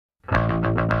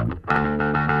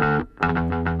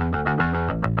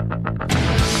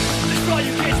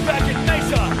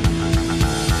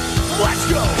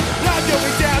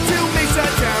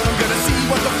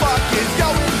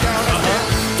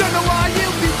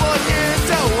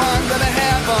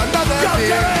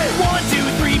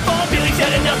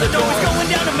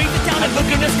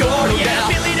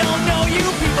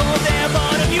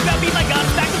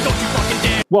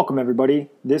Welcome, everybody.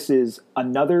 This is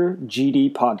another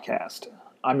GD podcast.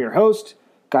 I'm your host,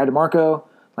 Guy DeMarco.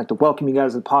 I'd like to welcome you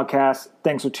guys to the podcast.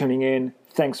 Thanks for tuning in.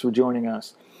 Thanks for joining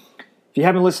us. If you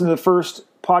haven't listened to the first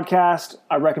podcast,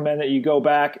 I recommend that you go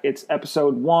back. It's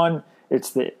episode 1.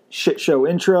 It's the shit show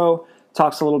intro.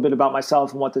 Talks a little bit about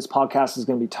myself and what this podcast is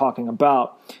going to be talking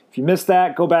about. If you missed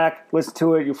that, go back, listen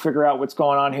to it. You'll figure out what's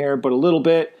going on here. But a little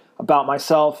bit about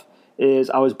myself is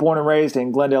I was born and raised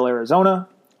in Glendale, Arizona.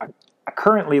 I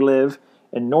currently live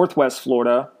in Northwest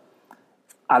Florida.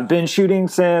 I've been shooting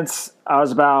since I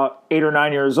was about 8 or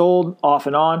 9 years old, off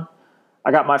and on.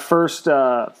 I got my first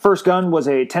gun was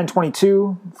a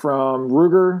 10-22 from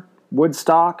Ruger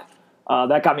Woodstock.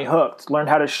 That got me hooked. Learned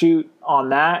how to shoot on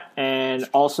that and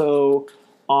also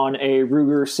on a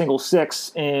Ruger single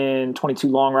 6 in 22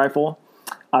 long rifle.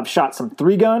 I've shot some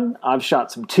 3-gun. I've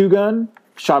shot some 2-gun.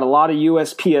 Shot a lot of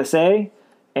USPSA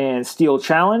and Steel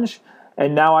Challenge.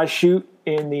 And now I shoot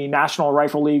in the National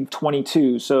Rifle League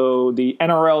 22. So the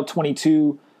NRL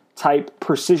 22 type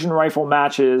precision rifle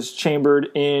matches chambered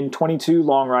in 22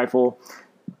 long rifle.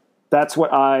 That's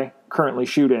what I currently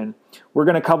shoot in. We're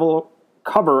going to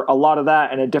cover a lot of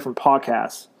that in a different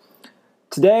podcast.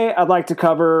 Today, I'd like to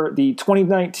cover the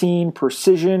 2019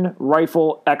 Precision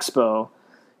Rifle Expo.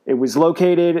 It was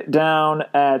located down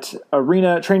at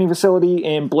Arena Training Facility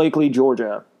in Blakely,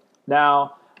 Georgia.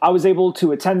 Now, I was able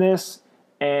to attend this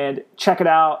and check it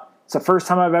out. It's the first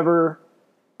time I've ever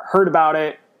heard about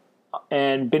it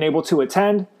and been able to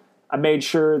attend. I made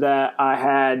sure that I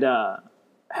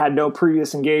had no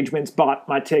previous engagements, bought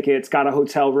my tickets, got a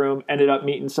hotel room, ended up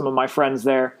meeting some of my friends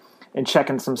there and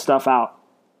checking some stuff out.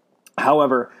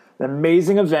 However, an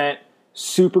amazing event,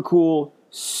 super cool,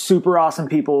 super awesome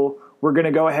people. We're going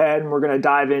to go ahead and we're going to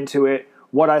dive into it,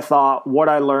 what I thought, what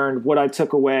I learned, what I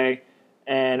took away,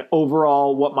 and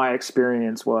overall what my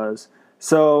experience was.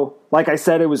 So, like I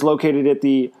said, it was located at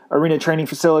the Arena Training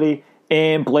Facility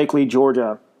in Blakely,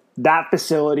 Georgia. That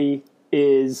facility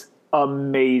is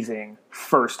amazing,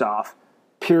 first off.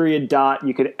 Period, dot.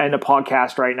 You could end a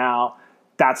podcast right now.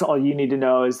 That's all you need to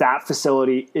know is that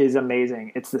facility is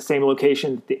amazing. It's the same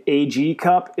location that the AG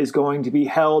Cup is going to be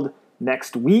held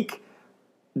next week.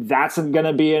 That's going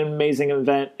to be an amazing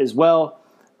event as well.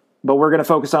 But we're going to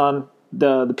focus on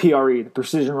the PRE, the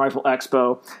Precision Rifle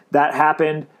Expo. That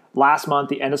happened last month,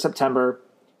 the end of September.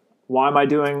 Why am I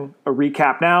doing a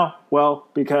recap now? Well,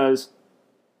 because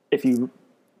if you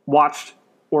watched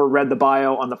or read the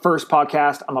bio on the first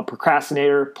podcast, I'm a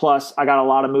procrastinator. Plus, I got a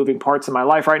lot of moving parts in my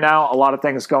life right now, a lot of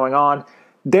things going on.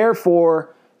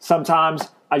 Therefore, sometimes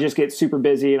I just get super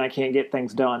busy and I can't get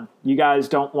things done. You guys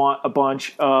don't want a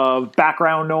bunch of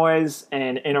background noise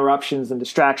and interruptions and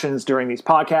distractions during these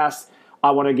podcasts.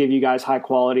 I want to give you guys high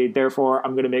quality. Therefore,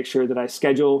 I'm going to make sure that I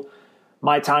schedule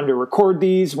my time to record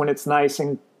these when it's nice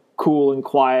and cool and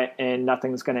quiet and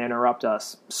nothing's going to interrupt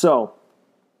us. So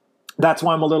that's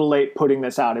why I'm a little late putting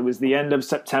this out. It was the end of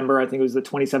September. I think it was the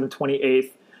 27th,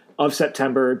 28th of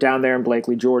September down there in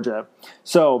Blakely, Georgia.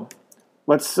 So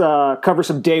let's cover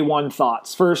some day one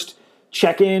thoughts. First,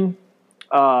 check in.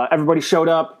 Everybody showed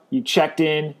up. You checked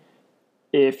in.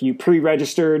 If you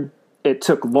pre-registered, it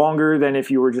took longer than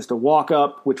if you were just a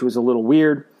walk-up, which was a little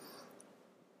weird.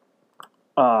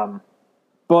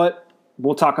 But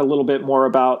we'll talk a little bit more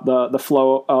about the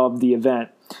flow of the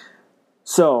event.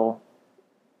 So,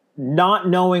 not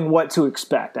knowing what to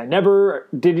expect. I never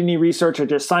did any research. I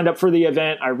just signed up for the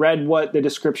event. I read what the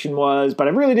description was, but I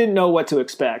really didn't know what to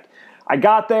expect. I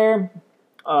got there.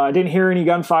 I didn't hear any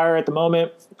gunfire at the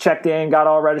moment. Checked in, got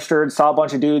all registered, saw a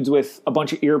bunch of dudes with a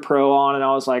bunch of ear pro on, and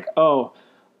I was like, oh,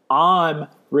 I'm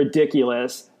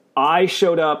ridiculous. I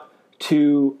showed up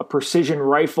to a precision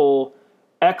rifle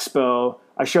expo.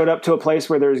 I showed up to a place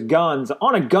where there's guns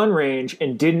on a gun range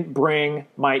and didn't bring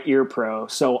my ear pro.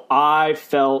 So I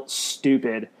felt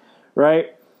stupid,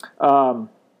 right?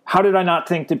 How did I not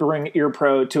think to bring ear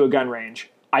pro to a gun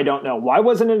range? I don't know. Why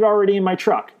wasn't it already in my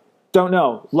truck? Don't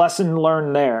know. Lesson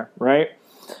learned there, right?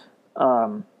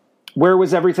 Where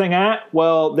was everything at?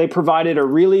 Well, they provided a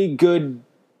really good,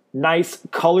 nice,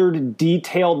 colored,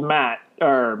 detailed map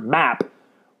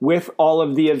with all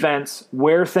of the events,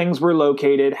 where things were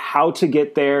located, how to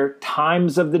get there,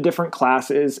 times of the different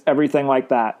classes, everything like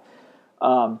that.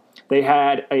 They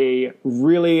had a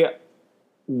really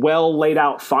well laid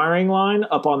out firing line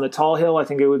up on the tall hill. I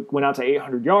think it went out to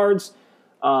 800 yards.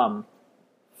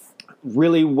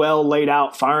 Really well laid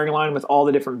out firing line with all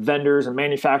the different vendors and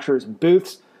manufacturers and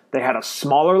booths. They had a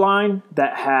smaller line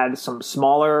that had some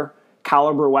smaller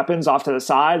caliber weapons off to the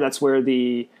side. That's where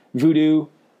the Voodoo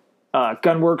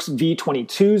Gunworks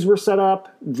V22s were set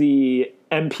up. The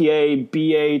MPA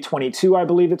BA22, I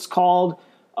believe it's called,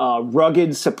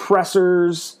 rugged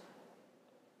suppressors,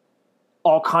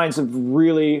 all kinds of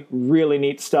really, really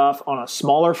neat stuff on a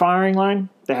smaller firing line.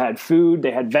 They had food,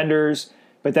 they had vendors,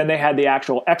 but then they had the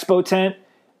actual expo tent,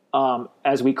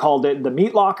 as we called it, the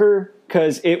meat locker,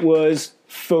 because it was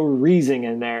freezing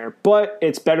in there. But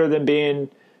it's better than being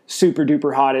super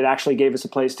duper hot. It actually gave us a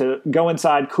place to go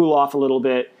inside, cool off a little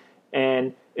bit,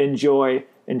 and enjoy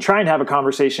and try and have a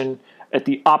conversation at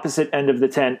the opposite end of the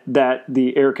tent that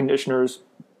the air conditioners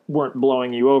weren't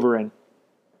blowing you over in.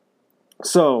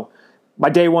 So my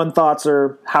day one thoughts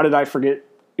are, how did I forget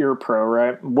EarPro,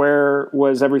 right? Where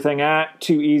was everything at?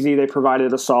 Too easy. They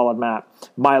provided a solid map.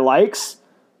 My likes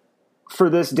for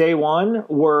this day one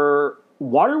were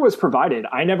water was provided.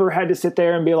 I never had to sit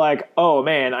there and be like, oh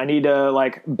man, I need to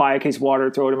like buy a case of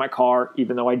water, throw it in my car,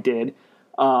 even though I did.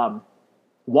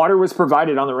 Water was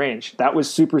provided on the range. That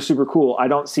was super, super cool. I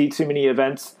don't see too many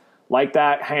events like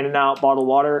that, handing out bottled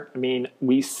water. I mean,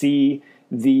 we see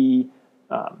the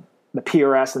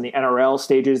PRS and the NRL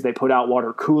stages. They put out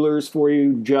water coolers for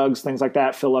you, jugs, things like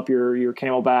that. Fill up your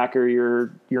Camelback or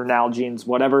your Nalgene's,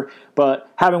 whatever. But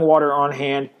having water on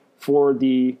hand for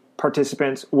the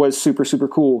participants was super, super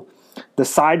cool. The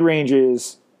side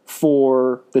ranges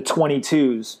for the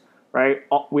 22s, right?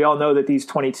 We all know that these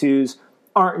 22s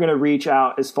aren't going to reach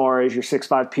out as far as your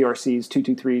 6.5 PRCs,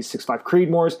 223s, 6.5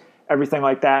 Creedmoors, everything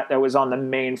like that was on the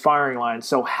main firing line.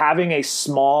 So having a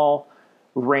small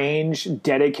range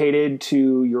dedicated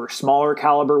to your smaller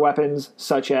caliber weapons,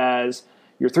 such as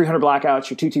your 300 Blackouts,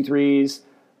 your 223s,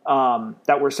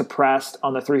 that were suppressed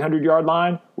on the 300-yard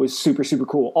line was super, super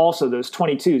cool. Also, those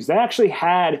 22s, they actually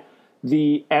had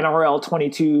the NRL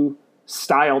 22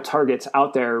 style targets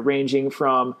out there ranging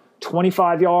from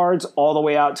 25 yards all the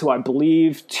way out to, I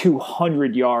believe,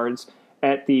 200 yards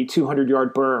at the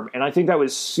 200-yard berm. And I think that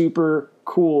was super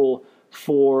cool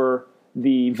for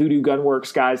the Voodoo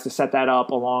Gunworks guys to set that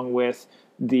up along with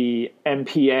the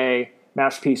MPA,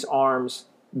 Masterpiece Arms,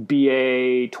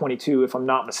 BA-22, if I'm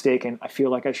not mistaken. I feel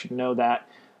like I should know that,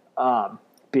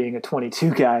 being a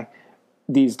 22 guy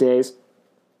these days.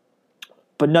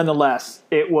 But nonetheless,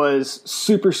 it was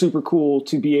super, super cool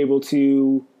to be able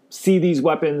to see these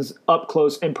weapons up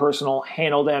close and personal,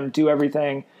 handle them, do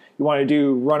everything you want to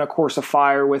do, run a course of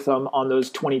fire with them on those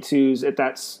 22s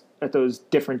at those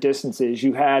different distances.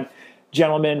 You had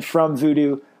gentlemen from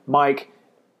Voodoo, Mike,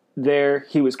 there.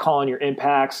 He was calling your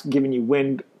impacts, giving you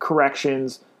wind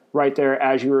corrections right there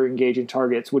as you were engaging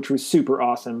targets, which was super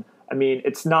awesome. I mean,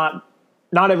 it's not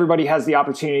everybody has the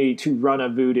opportunity to run a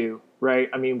Voodoo, right?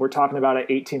 I mean, we're talking about an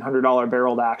 $1,800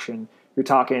 barreled action. You're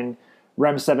talking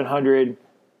REM 700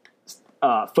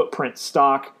 footprint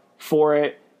stock for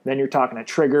it. Then you're talking a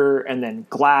trigger and then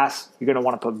glass. You're going to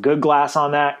want to put good glass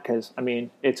on that because, I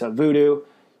mean, it's a Voodoo.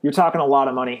 You're talking a lot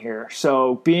of money here.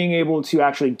 So being able to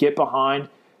actually get behind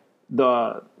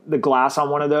the glass on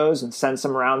one of those and send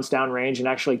some rounds downrange and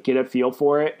actually get a feel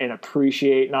for it and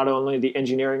appreciate not only the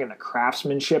engineering and the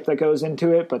craftsmanship that goes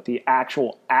into it, but the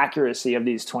actual accuracy of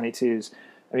these 22s.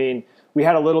 I mean, we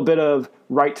had a little bit of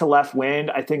right to left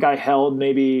wind. I think I held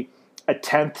maybe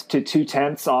 1/10 to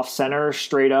 2/10 off center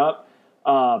straight up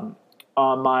on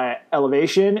my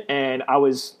elevation, and I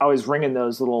was ringing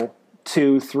those little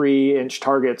 2-3 inch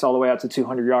targets all the way out to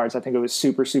 200 yards. I think it was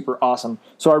super, super awesome.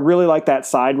 So I really like that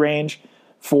side range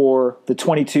for the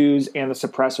 22s and the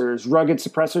suppressors. Rugged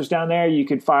suppressors down there, you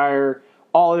could fire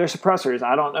all of their suppressors.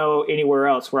 I don't know anywhere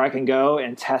else where I can go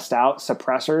and test out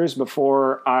suppressors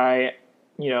before I,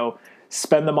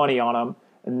 spend the money on them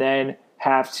and then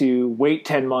have to wait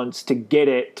 10 months to get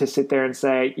it to sit there and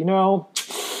say,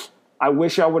 I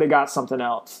wish I would have got something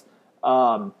else.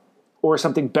 Or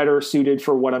something better suited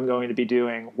for what I'm going to be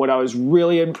doing. What I was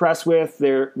really impressed with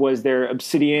was their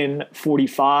Obsidian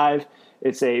 45.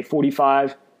 It's a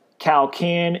 45 cal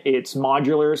can. It's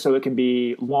modular, so it can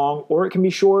be long or it can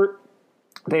be short.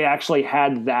 They actually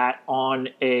had that on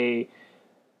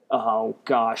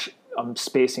I'm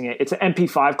spacing it. It's an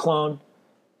MP5 clone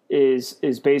is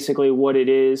basically what it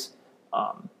is.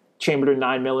 Chambered in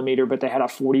 9mm, but they had a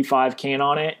 45 can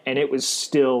on it, and it was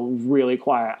still really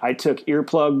quiet. I took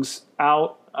earplugs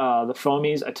out, the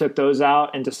foamies. I took those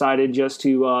out and decided just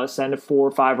to send 4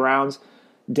 or 5 rounds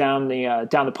down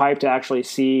the pipe to actually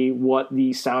see what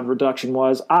the sound reduction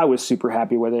was. I was super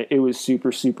happy with it. It was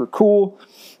super, super cool.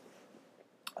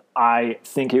 I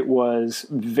think it was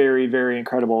very, very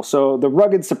incredible. So the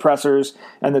rugged suppressors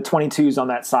and the 22s on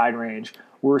that side range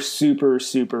were super,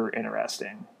 super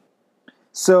interesting.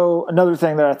 So another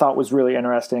thing that I thought was really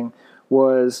interesting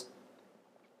was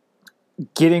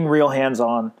getting real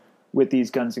hands-on with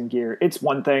these guns and gear. It's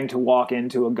one thing to walk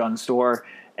into a gun store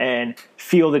and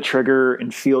feel the trigger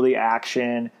and feel the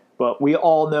action, but we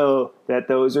all know that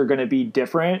those are going to be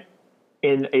different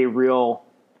in a real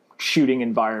shooting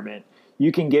environment.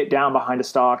 You can get down behind a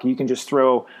stock. You can just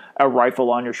throw a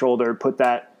rifle on your shoulder, put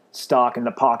that stock in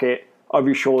the pocket of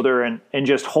your shoulder and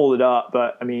just hold it up.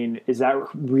 But I mean, is that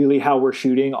really how we're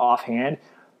shooting offhand?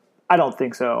 I don't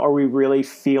think so. Are we really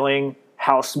feeling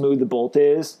how smooth the bolt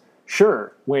is?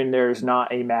 Sure, when there's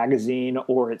not a magazine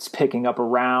or it's picking up a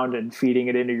round and feeding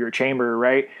it into your chamber,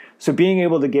 right? So being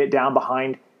able to get down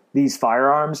behind these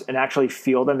firearms and actually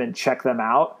feel them and check them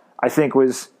out, I think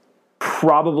was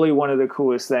probably one of the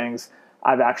coolest things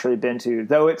I've actually been to.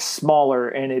 Though it's smaller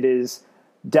and it is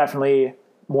definitely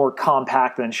more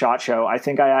compact than SHOT Show, I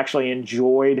think I actually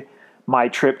enjoyed my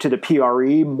trip to the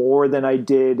PRE more than I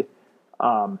did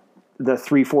the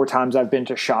 3-4 times I've been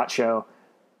to SHOT Show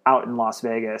out in Las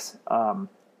Vegas.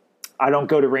 I don't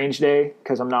go to range day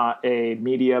because I'm not a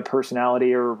media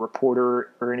personality or a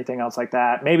reporter or anything else like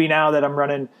that. Maybe now that I'm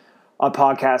running a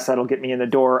podcast that'll get me in the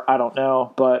door, I don't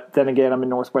know. But then again, I'm in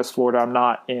Northwest Florida. I'm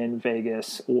not in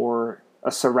Vegas or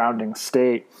a surrounding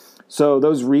state. So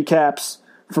those recaps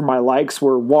for my likes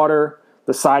were water,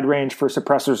 the side range for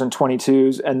suppressors and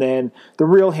 22s, and then the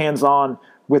real hands-on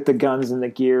with the guns and the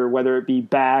gear, whether it be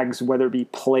bags, whether it be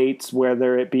plates,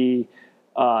 whether it be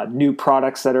new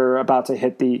products that are about to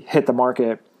hit the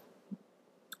market.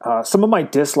 Some of my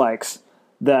dislikes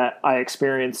that I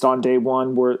experienced on day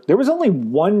one were there was only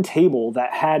one table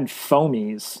that had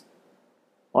foamies.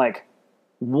 Like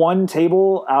one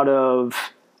table out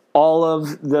of all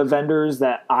of the vendors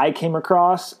that I came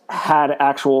across had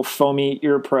actual foamy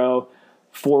ear pro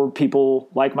for people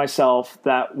like myself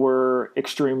that were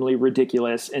extremely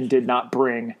ridiculous and did not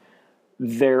bring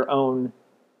their own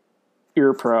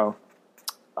ear pro.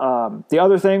 The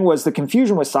other thing was the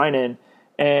confusion with sign-in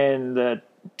and the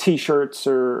t-shirts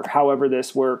or however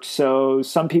this worked. So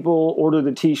some people order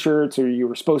the t-shirts or you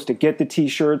were supposed to get the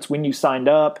t-shirts when you signed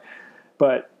up,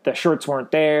 but the shirts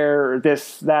weren't there or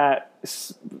this, that,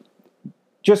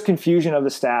 just confusion of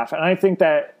the staff. And I think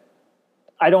that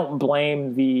I don't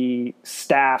blame the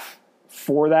staff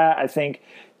for that. I think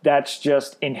that's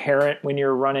just inherent when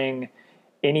you're running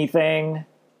anything,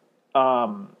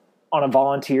 on a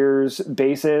volunteers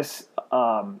basis.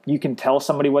 You can tell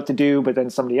somebody what to do, but then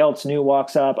somebody else new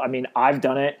walks up. I mean, I've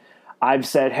done it. I've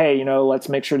said, hey, let's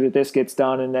make sure that this gets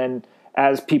done. And then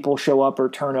as people show up or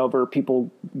turn over,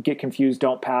 people get confused,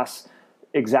 don't pass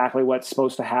exactly what's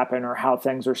supposed to happen or how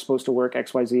things are supposed to work,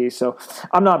 XYZ. So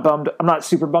I'm not bummed. I'm not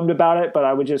super bummed about it, but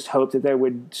I would just hope that they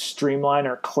would streamline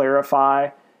or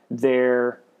clarify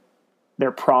their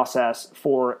process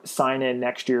for sign in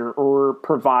next year, or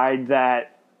provide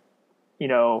that,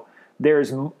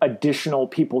 there's additional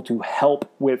people to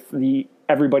help with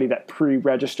everybody that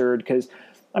pre-registered. Because,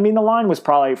 I mean, the line was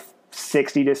probably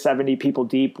 60 to 70 people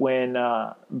deep when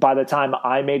by the time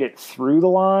I made it through the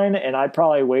line, and I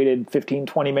probably waited 15,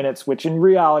 20 minutes, which in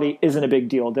reality isn't a big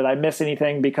deal. Did I miss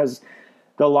anything because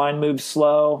the line moves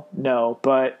slow? No,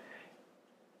 but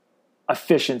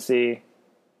efficiency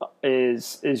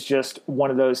is just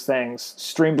one of those things.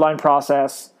 Streamlined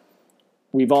process.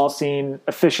 We've all seen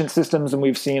efficient systems and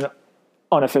we've seen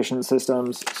inefficient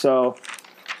systems. So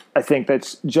I think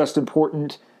that's just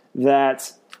important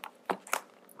that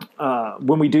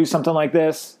when we do something like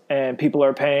this and people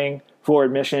are paying for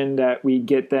admission, that we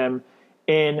get them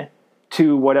in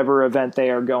to whatever event they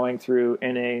are going through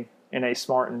in a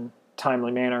smart and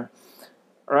timely manner.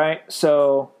 All right.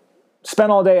 So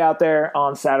spent all day out there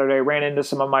on Saturday, ran into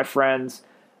some of my friends,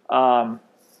 found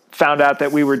out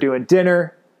that we were doing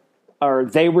dinner, or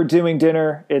they were doing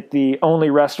dinner at the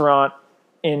only restaurant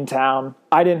in town.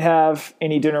 I didn't have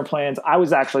any dinner plans. I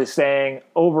was actually staying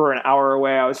over an hour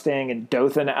away. I was staying in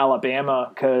Dothan,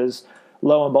 Alabama, because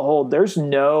lo and behold, there's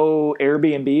no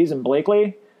Airbnbs in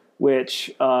Blakely,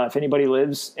 which if anybody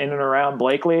lives in and around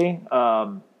Blakely,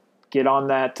 get on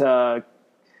that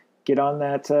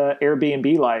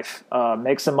Airbnb life,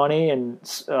 make some money and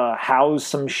house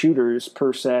some shooters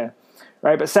per se.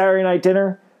 Right. But Saturday night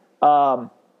dinner,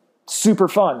 super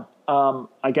fun.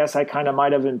 I guess I kind of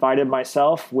might have invited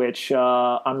myself, which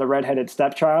I'm the redheaded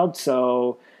stepchild.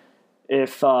 So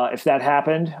if that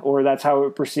happened or that's how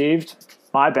it perceived,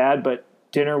 my bad. But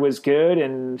dinner was good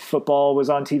and football was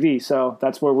on TV. So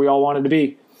that's where we all wanted to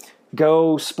be.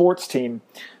 Go sports team.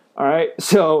 All right.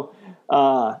 So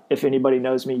if anybody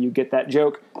knows me, you get that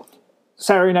joke.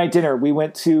 Saturday night dinner, we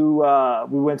went to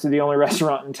the only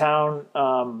restaurant in town,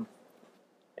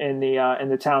 in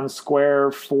the town square,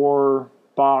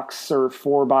 4-box or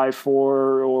 4x4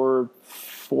 or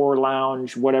 4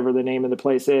 Lounge, whatever the name of the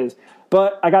place is.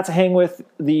 But I got to hang with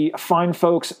the fine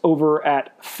folks over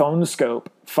at PhoneScope.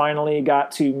 Finally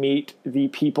got to meet the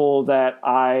people that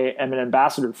I am an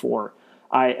ambassador for.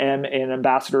 I am an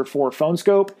ambassador for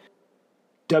PhoneScope,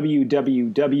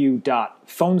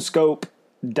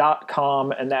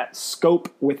 www.phonescope.com, and that's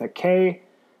scope with a K,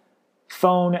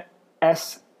 phone,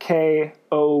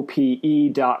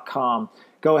 SKOPE.com.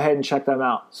 Go ahead and check them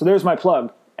out. So there's my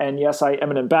plug. And yes, I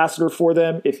am an ambassador for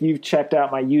them. If you've checked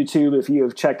out my YouTube, if you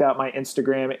have checked out my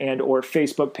Instagram and or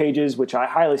Facebook pages, which I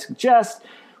highly suggest,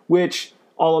 which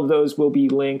all of those will be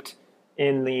linked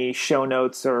in the show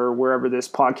notes or wherever this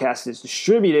podcast is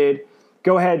distributed,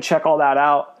 go ahead, check all that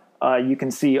out. You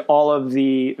can see all of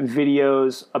the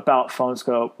videos about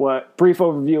PhoneScope. Brief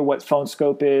overview of what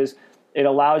PhoneScope is. It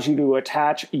allows you to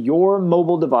attach your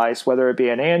mobile device, whether it be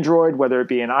an Android, whether it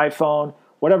be an iPhone,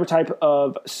 whatever type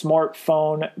of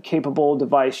smartphone capable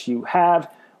device you have.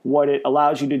 What it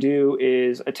allows you to do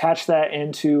is attach that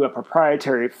into a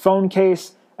proprietary phone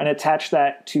case and attach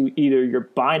that to either your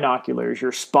binoculars,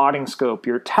 your spotting scope,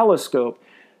 your telescope.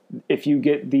 If you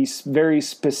get the very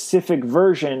specific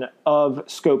version of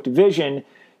scoped vision,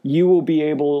 you will be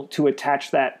able to attach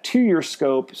that to your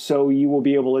scope, so you will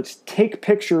be able to take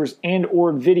pictures and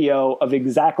or video of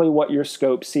exactly what your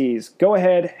scope sees. Go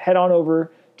ahead, head on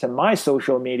over to my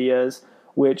social medias,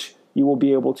 which you will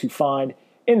be able to find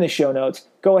in the show notes.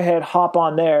 Go ahead, hop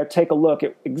on there, take a look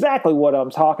at exactly what I'm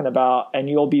talking about, and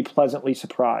you'll be pleasantly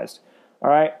surprised.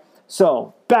 All right,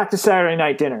 so back to Saturday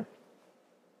night dinner.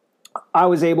 I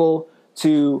was able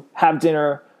to have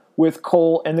dinner with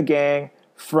Cole and the gang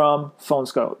from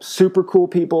PhoneScope. Super cool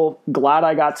people. Glad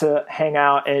I got to hang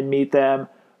out and meet them.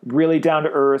 Really down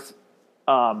to earth.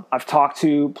 I've talked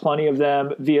to plenty of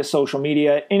them via social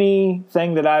media.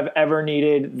 Anything that I've ever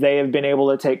needed, they have been able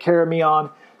to take care of me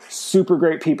on. Super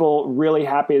great people. Really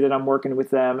happy that I'm working with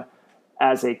them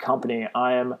as a company.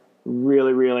 I am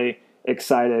really, really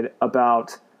excited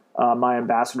about my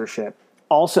ambassadorship.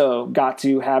 Also got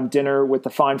to have dinner with the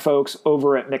fine folks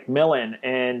over at Macmillan,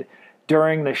 and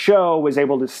during the show was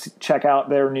able to check out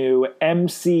their new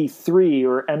MC3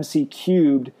 or MC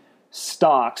cubed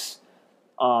stocks.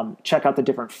 Check out the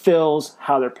different fills,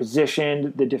 how they're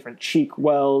positioned, the different cheek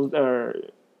wells for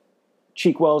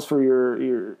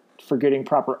for getting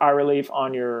proper eye relief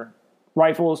on your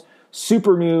rifles.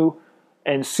 Super new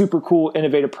and super cool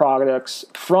innovative products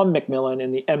from Macmillan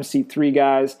and the MC3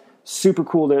 guys. Super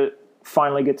cool to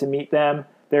finally get to meet them.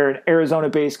 They're an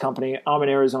Arizona-based company. I'm an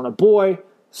Arizona boy.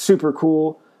 Super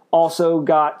cool. Also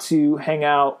got to hang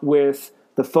out with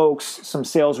the folks, some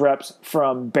sales reps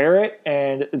from Barrett,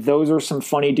 and those are some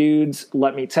funny dudes,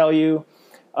 let me tell you.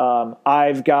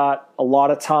 I've got a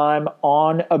lot of time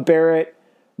on a Barrett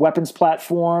weapons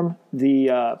platform,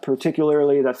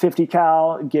 particularly the 50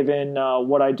 cal, given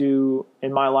what I do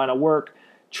in my line of work,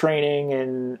 training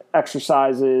and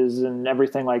exercises and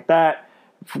everything like that.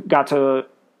 Got to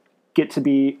get to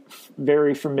be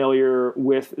very familiar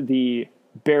with the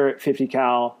Barrett 50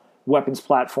 cal weapons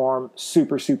platform.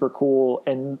 Super, super cool.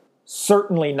 And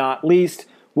certainly not least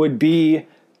would be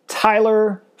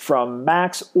Tyler from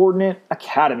Max Ordnance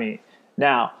Academy.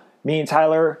 Now, me and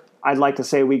Tyler, I'd like to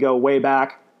say we go way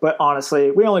back, but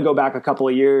honestly, we only go back a couple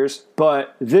of years.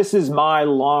 But this is my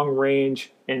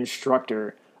long-range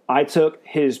instructor. I took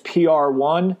his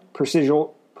PR1,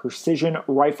 Precision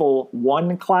Rifle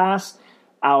 1 class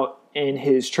out in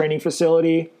his training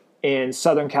facility in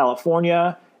Southern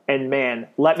California. And man,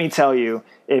 let me tell you,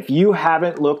 if you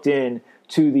haven't looked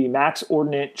into the Max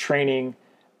Ordnance training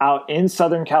out in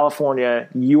Southern California,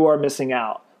 you are missing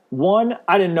out. One,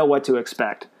 I didn't know what to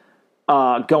expect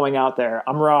going out there.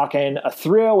 I'm rocking a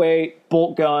 308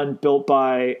 bolt gun built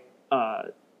by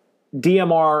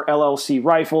DMR LLC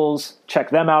Rifles. Check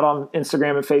them out on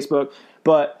Instagram and Facebook.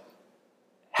 But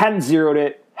hadn't zeroed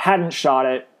it, hadn't shot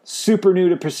it, super new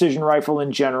to precision rifle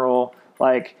in general.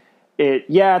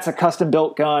 It's a custom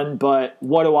built gun, but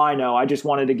what do I know? I just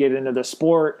wanted to get into the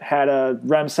sport, had a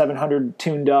REM 700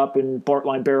 tuned up and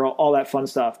Bartline barrel, all that fun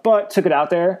stuff, but took it out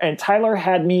there, and Tyler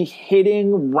had me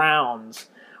hitting rounds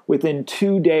within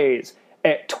 2 days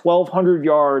at 1,200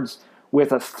 yards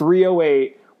with a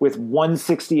 308 with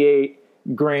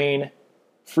 168 grain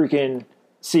freaking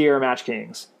Sierra Match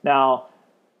Kings. Now,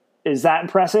 is that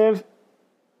impressive?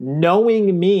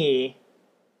 Knowing me,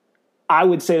 I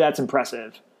would say that's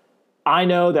impressive. I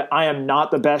know that I am not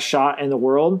the best shot in the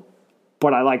world,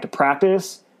 but I like to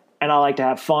practice, and I like to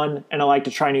have fun, and I like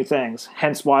to try new things.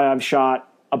 Hence why I've shot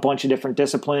a bunch of different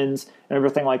disciplines and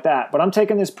everything like that. But I'm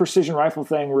taking this precision rifle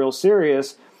thing real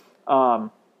serious,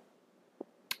 and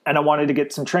I wanted to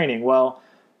get some training. Well,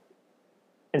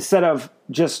 instead of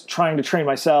just trying to train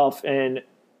myself and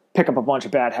pick up a bunch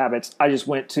of bad habits, I just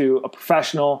went to a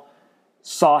professional,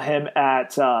 saw him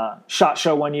at SHOT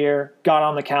Show one year, got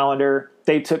on the calendar.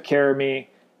 They took care of me,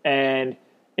 and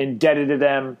indebted to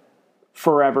them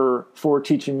forever for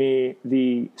teaching me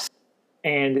the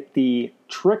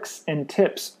tricks and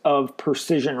tips of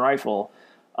precision rifle.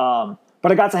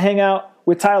 But I got to hang out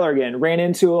with Tyler again, ran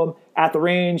into him at the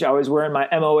range. I was wearing my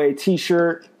MOA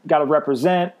t-shirt, got to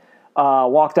represent,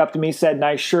 walked up to me, said,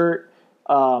 "Nice shirt."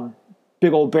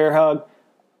 Big old bear hug.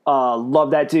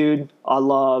 Love that dude. I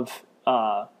love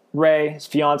Ray, his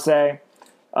fiance,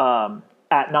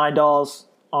 at Nine Dolls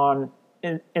on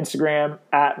Instagram,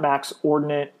 at Max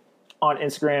Ordinate on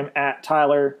Instagram, at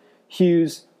Tyler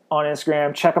Hughes on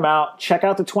Instagram. Check them out. Check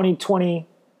out the 2020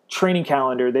 training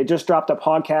calendar. They just dropped a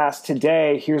podcast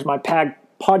today. Here's my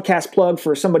podcast plug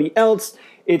for somebody else.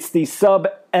 It's the Sub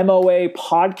MOA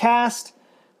podcast.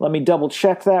 Let me double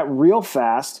check that real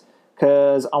fast,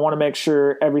 because I want to make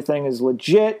sure everything is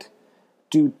legit.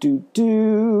 The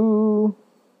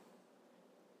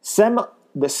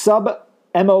Sub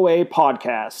MOA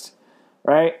podcast,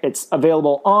 right? It's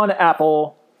available on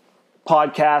Apple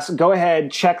Podcasts. Go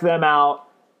ahead, check them out.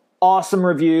 Awesome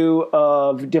review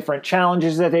of different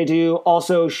challenges that they do.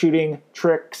 Also shooting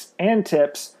tricks and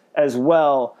tips as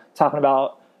well, talking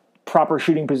about proper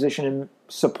shooting position and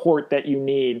support that you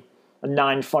need. The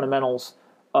 9 fundamentals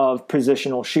of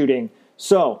positional shooting.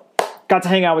 So, got to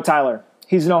hang out with Tyler.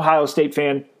 He's an Ohio State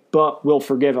fan, but we'll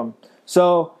forgive him.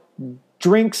 So,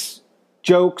 drinks,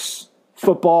 jokes,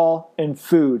 football, and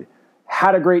food.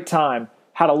 Had a great time.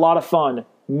 Had a lot of fun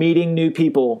meeting new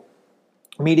people,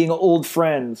 meeting old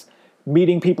friends,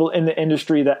 meeting people in the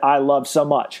industry that I love so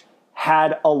much.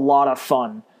 Had a lot of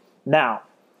fun. Now,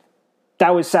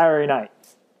 that was Saturday night.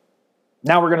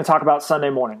 Now we're going to talk about Sunday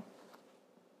morning.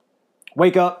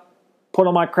 Wake up, put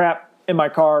all my crap in my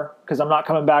car, because I'm not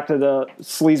coming back to the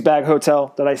sleazebag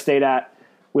hotel that I stayed at,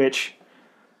 which,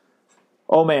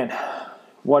 oh man,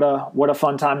 what a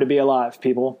fun time to be alive,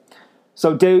 people.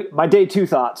 So my day 2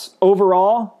 thoughts.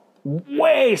 Overall,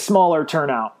 way smaller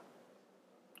turnout.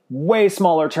 Way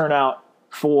smaller turnout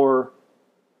for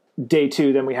day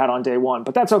 2 than we had on day 1.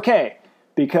 But that's okay,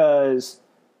 because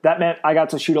that meant I got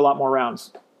to shoot a lot more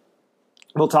rounds.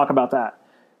 We'll talk about that.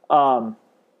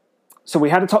 So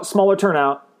we had a smaller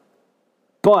turnout,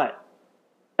 but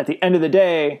at the end of the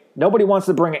day, nobody wants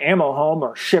to bring ammo home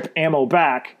or ship ammo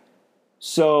back.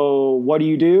 So what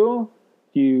do?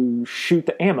 You shoot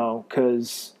the ammo,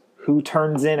 because who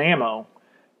turns in ammo?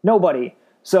 Nobody.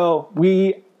 So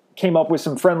we came up with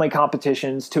some friendly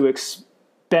competitions to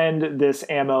expend this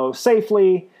ammo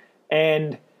safely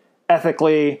and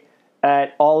ethically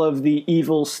at all of the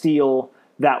evil steel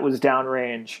that was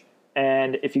downrange.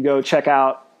 And if you go check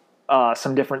out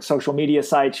some different social media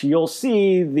sites, you'll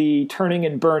see the turning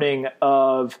and burning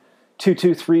of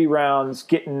 223 rounds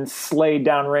getting slayed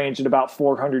downrange at about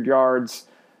 400 yards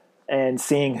and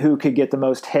seeing who could get the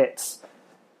most hits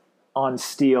on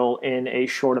steel in a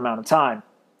short amount of time.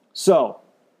 So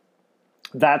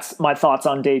that's my thoughts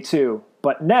on day 2.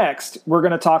 But next, we're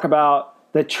going to talk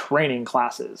about the training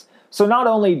classes. So not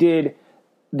only did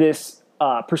this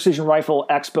Precision Rifle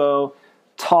Expo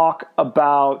talk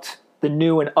about the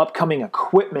new and upcoming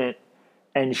equipment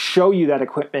and show you that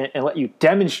equipment and let you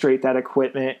demonstrate that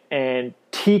equipment and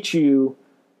teach you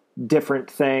different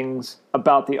things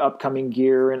about the upcoming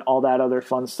gear and all that other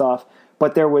fun stuff,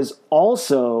 but there was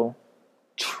also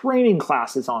training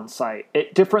classes on site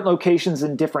at different locations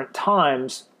and different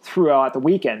times throughout the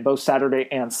weekend, both Saturday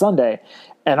and Sunday.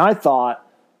 And I thought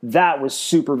that was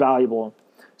super valuable.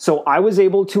 So I was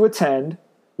able to attend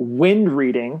wind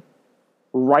reading,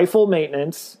 rifle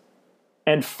maintenance,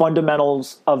 and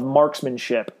fundamentals of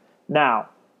marksmanship. Now,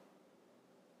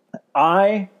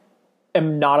 I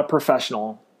am not a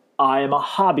professional. I am a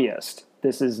hobbyist.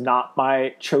 This is not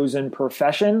my chosen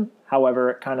profession. However,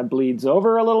 it kind of bleeds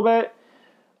over a little bit.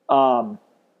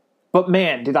 But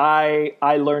man, did I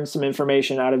learn some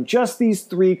information out of just these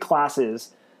 3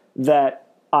 classes that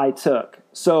I took.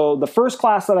 So the first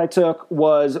class that I took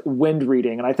was wind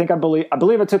reading, and I believe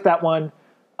I took that one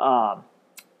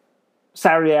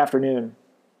Saturday afternoon,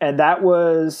 and that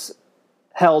was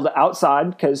held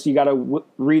outside because you got to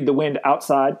read the wind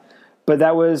outside. But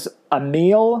that was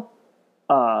Emil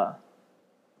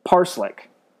Parslik.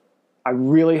 I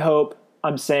really hope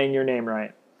I'm saying your name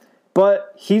right.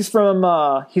 But he's from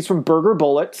Burger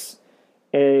Bullets.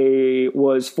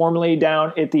 Was formerly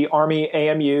down at the Army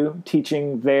AMU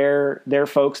teaching their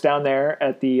folks down there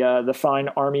at the Fine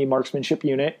Army Marksmanship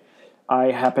Unit.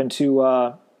 I happen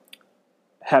to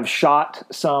have shot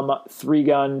some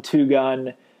 3-gun,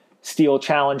 2-gun steel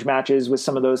challenge matches with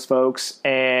some of those folks,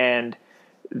 and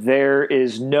there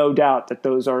is no doubt that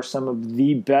those are some of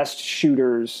the best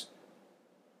shooters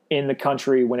in the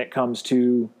country when it comes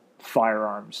to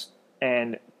firearms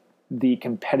and the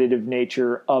competitive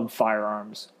nature of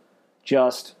firearms.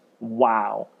 Just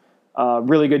wow.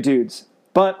 Really good dudes.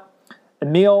 But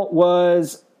Emil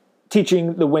was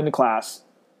teaching the wind class.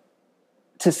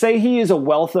 To say he is a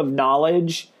wealth of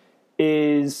knowledge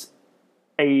is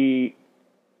a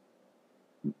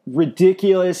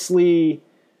ridiculously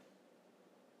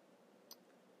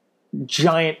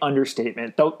giant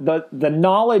understatement. The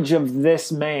knowledge of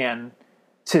this man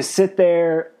to sit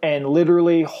there and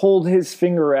literally hold his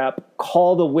finger up,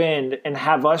 call the wind, and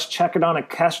have us check it on a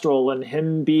Kestrel and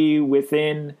him be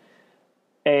within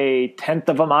a tenth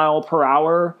of a mile per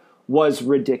hour was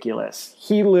ridiculous.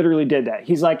 He literally did that.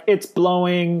 He's like, it's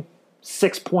blowing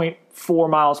 6.4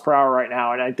 miles per hour right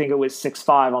now, and I think it was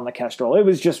 6.5 on the Kestrel. It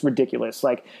was just ridiculous.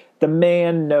 Like, the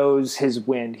man knows his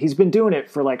wind. He's been doing it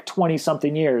for like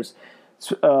 20-something years.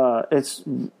 It's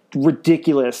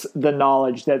ridiculous, the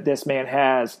knowledge that this man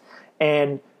has.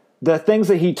 And the things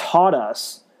that he taught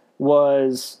us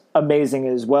was amazing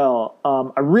as well.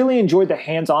 I really enjoyed the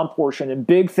hands-on portion, and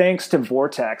big thanks to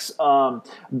Vortex.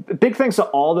 Big thanks to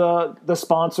all the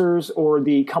sponsors or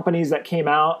the companies that came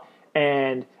out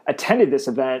and attended this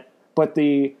event, but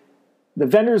the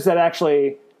vendors that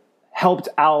actually helped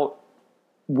out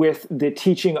with the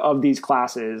teaching of these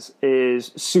classes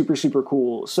is super, super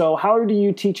cool. So how do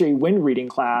you teach a wind reading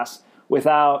class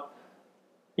without,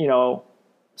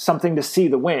 something to see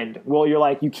the wind? Well, you're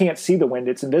like, you can't see the wind,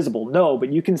 it's invisible. No,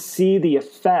 but you can see the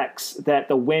effects that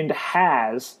the wind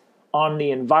has on the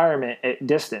environment at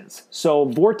distance. So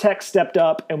Vortex stepped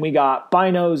up and we got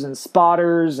binos and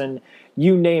spotters and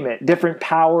you name it, different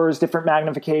powers, different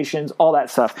magnifications, all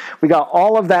that stuff. We got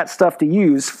all of that stuff to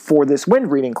use for this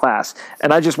wind reading class.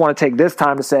 And I just want to take this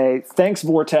time to say, thanks,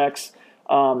 Vortex.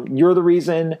 You're the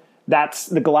reason that's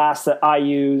the glass that I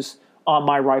use on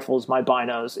my rifles, my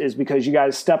binos, is because you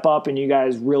guys step up and you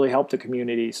guys really help the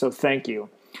community. So thank you.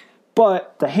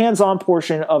 But the hands-on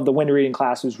portion of the wind reading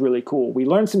class was really cool. We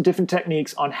learned some different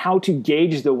techniques on how to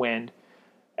gauge the wind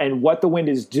and what the wind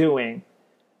is doing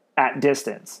at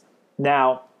distance.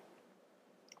 Now,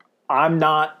 I'm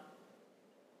not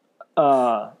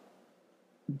the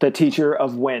teacher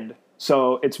of wind,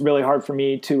 so it's really hard for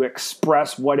me to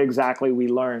express what exactly we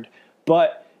learned.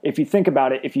 But if you think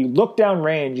about it, if you look down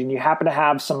range and you happen to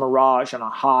have some mirage on a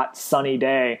hot, sunny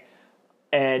day,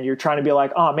 and you're trying to be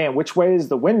like, oh man, which way is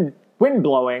the wind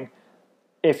blowing?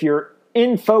 If you're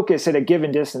in focus at a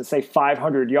given distance, say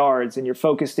 500 yards, and you're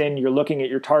focused in, you're looking at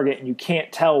your target, and you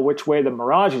can't tell which way the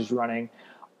mirage is running,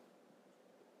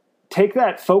 take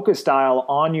that focus dial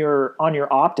on your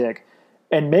optic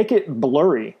and make it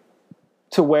blurry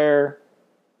to where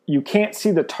you can't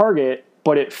see the target,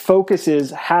 but it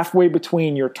focuses halfway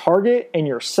between your target and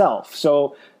yourself.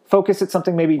 So focus at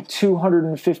something maybe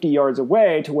 250 yards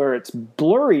away to where it's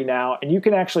blurry now, and you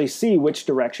can actually see which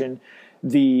direction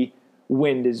the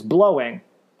wind is blowing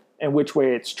and which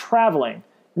way it's traveling.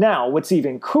 Now, what's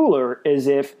even cooler is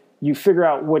if you figure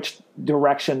out which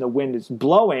direction the wind is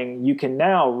blowing, you can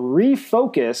now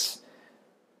refocus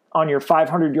on your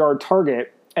 500-yard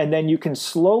target, and then you can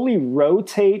slowly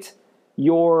rotate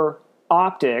your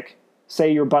optic,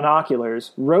 say your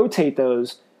binoculars, rotate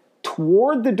those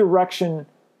toward the direction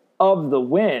of the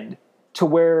wind to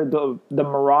where the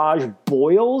mirage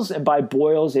boils, and by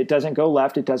boils, it doesn't go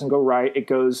left, it doesn't go right, it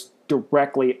goes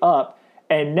directly up.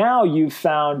 And now you've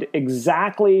found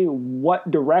exactly what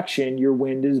direction your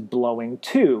wind is blowing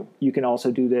to. You can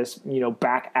also do this,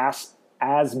 back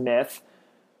azimuth.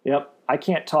 Yep, I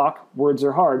can't talk. Words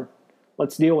are hard.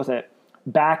 Let's deal with it.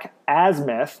 Back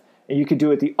azimuth, and you could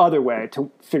do it the other way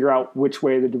to figure out which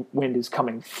way the wind is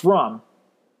coming from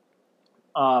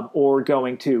or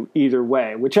going to, either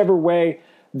way. Whichever way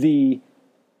the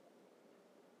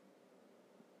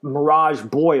mirage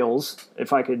boils,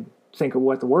 if I could think of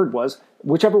what the word was,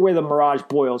 whichever way the mirage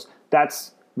boils,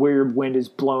 that's where your wind is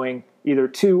blowing either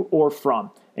to or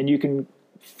from. And you can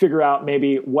figure out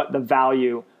maybe what the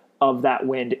value of that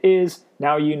wind is.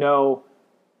 Now you know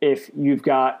if you've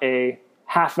got a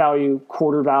half value,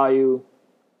 quarter value,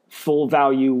 full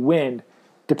value wind,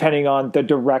 depending on the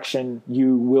direction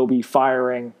you will be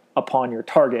firing upon your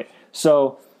target.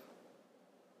 So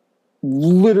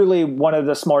literally one of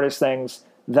the smartest things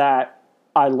that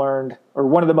I learned, or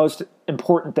one of the most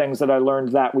important things that I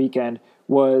learned that weekend,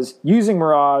 was using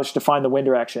Mirage to find the wind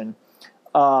direction.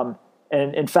 And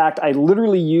in fact, I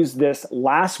literally used this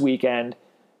last weekend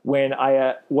when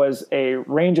I was a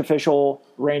range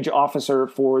officer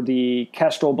for the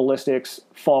Kestrel Ballistics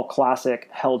Fall Classic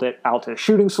held at Alta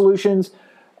Shooting Solutions.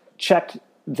 Checked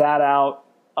that out,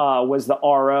 was the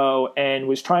RO, and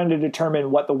was trying to determine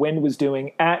what the wind was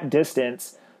doing at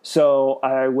distance. So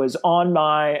I was on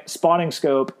my spotting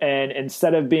scope, and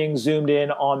instead of being zoomed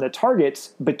in on the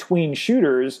targets between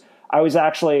shooters, I was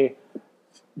actually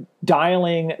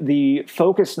dialing the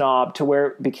focus knob to where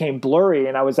it became blurry,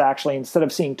 and I was actually, instead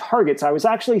of seeing targets, I was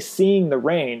actually seeing the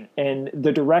rain and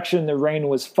the direction the rain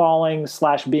was falling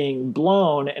 / being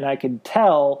blown, and I could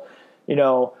tell,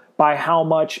 by how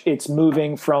much it's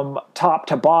moving from top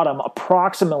to bottom,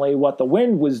 approximately what the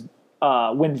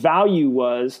wind value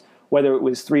was, whether it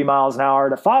was 3 miles an hour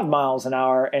to 5 miles an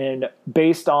hour, and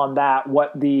based on that,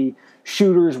 what the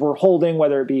shooters were holding,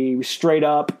 whether it be straight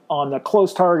up on the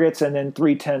close targets and then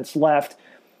 3/10 left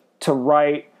to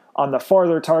right on the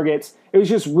farther targets. It was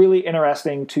just really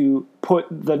interesting to put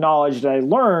the knowledge that I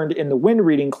learned in the wind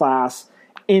reading class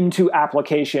into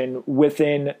application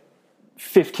within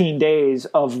 15 days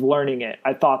of learning it.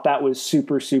 I thought that was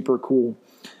super, super cool.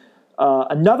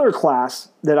 Another class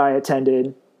that I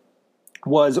attended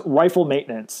was rifle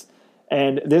maintenance.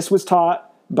 And this was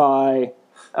taught by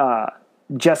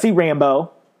Jesse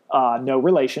Rambo, no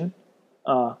relation,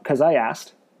 because I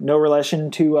asked. No relation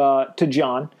to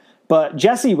John. But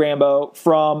Jesse Rambo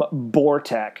from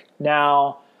BoreTech.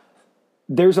 Now,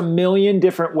 there's a million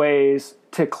different ways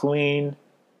to clean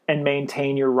and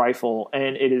maintain your rifle,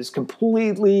 and it is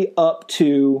completely up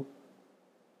to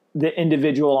the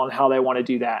individual on how they want to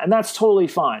do that. And that's totally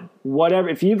fine. Whatever,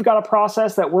 if you've got a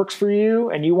process that works for you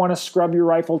and you want to scrub your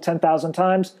rifle 10,000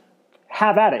 times,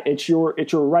 have at it. It's your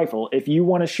rifle. If you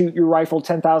want to shoot your rifle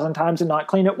 10,000 times and not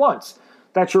clean it once,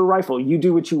 that's your rifle. You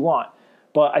do what you want.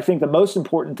 But I think the most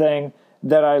important thing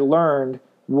that I learned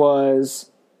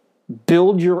was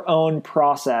build your own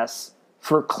process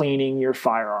for cleaning your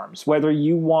firearms. Whether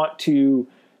you want to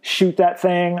shoot that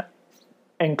thing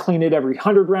and clean it every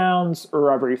 100 rounds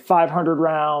or every 500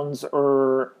 rounds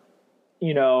or,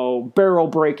 barrel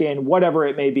break-in, whatever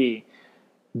it may be.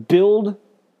 Build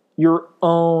your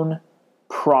own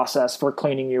process for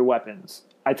cleaning your weapons.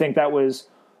 I think that was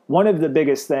one of the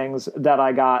biggest things that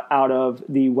I got out of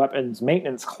the weapons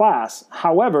maintenance class.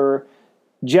 However,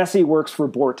 Jesse works for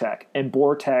BoreTech, and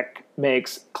BoreTech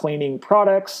makes cleaning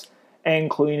products and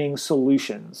cleaning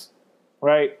solutions,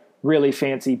 right? Really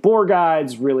fancy bore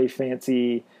guides, really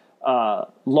fancy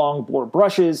long bore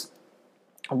brushes,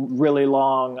 really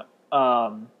long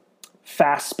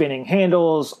fast spinning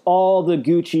handles, all the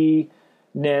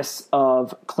Gucci-ness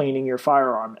of cleaning your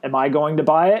firearm. Am I going to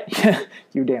buy it?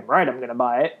 You're damn right I'm going to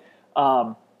buy it.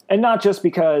 And not just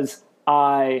because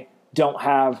I don't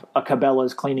have a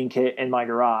Cabela's cleaning kit in my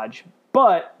garage,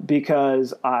 but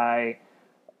because I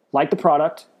like the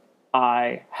product.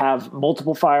 I have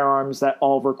multiple firearms that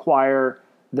all require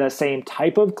the same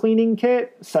type of cleaning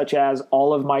kit, such as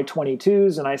all of my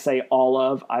 22s. And I say all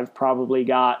of, I've probably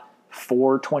got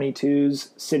 4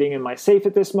 22s sitting in my safe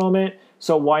at this moment.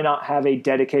 So why not have a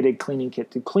dedicated cleaning kit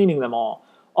to cleaning them all?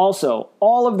 Also,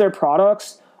 all of their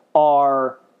products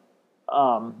are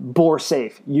bore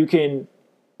safe. You can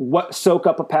soak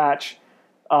up a patch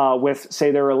with,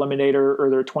 say, their Eliminator or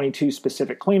their 22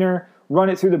 specific cleaner, run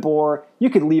it through the bore. You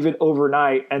could leave it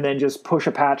overnight and then just push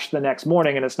a patch the next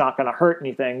morning and it's not going to hurt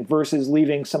anything, versus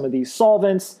leaving some of these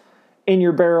solvents in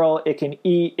your barrel. It can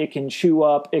eat, it can chew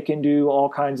up, it can do all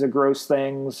kinds of gross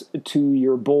things to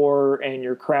your bore and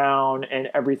your crown and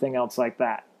everything else like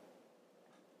that.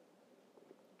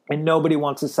 And nobody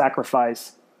wants to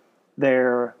sacrifice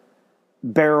their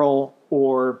barrel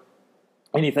or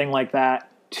anything like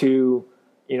that to,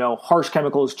 harsh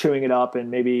chemicals chewing it up and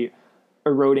maybe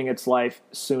eroding its life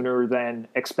sooner than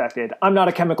expected. I'm not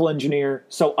a chemical engineer,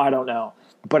 so I don't know.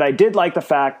 But I did like the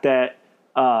fact that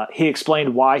he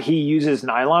explained why he uses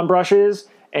nylon brushes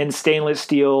and stainless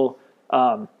steel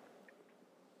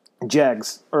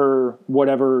jegs, or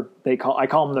whatever I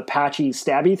call them the patchy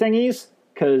stabby thingies,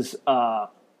 because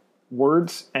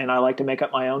words, and I like to make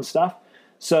up my own stuff.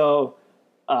 So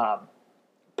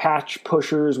patch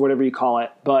pushers, whatever you call it.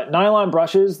 But nylon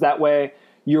brushes, that way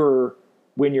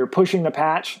when you're pushing the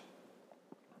patch,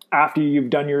 after you've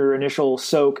done your initial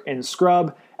soak and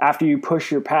scrub, after you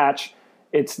push your patch,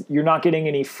 you're not getting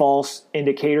any false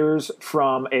indicators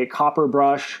from a copper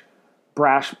brush, a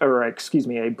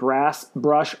brass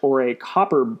brush, or a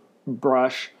copper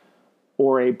brush,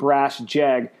 or a brass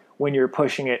jeg when you're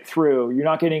pushing it through. You're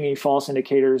not getting any false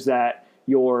indicators that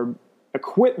your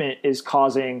equipment is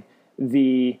causing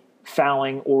the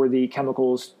fouling or the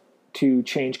chemicals to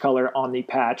change color on the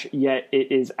patch, yet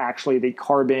it is actually the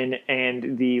carbon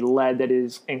and the lead that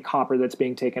is in copper that's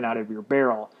being taken out of your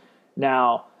barrel.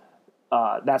 Now,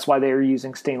 that's why they're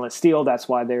using stainless steel. That's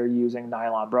why they're using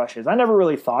nylon brushes. I never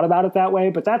really thought about it that way,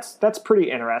 but that's pretty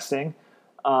interesting.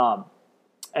 And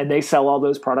they sell all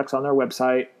those products on their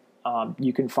website.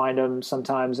 You can find them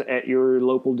sometimes at your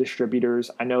local distributors.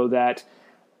 I know that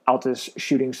Altus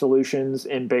Shooting Solutions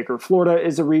in Baker, Florida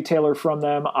is a retailer from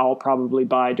them. I'll probably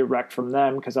buy direct from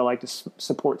them because I like to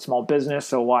support small business.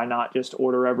 So why not just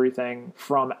order everything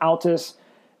from Altus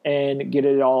and get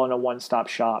it all in a one-stop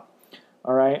shop?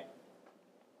 All right.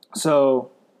 So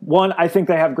one, I think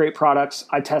they have great products.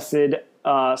 I tested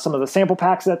some of the sample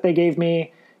packs that they gave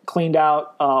me, cleaned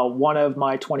out one of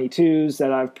my 22s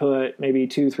that I've put maybe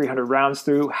 200-300 rounds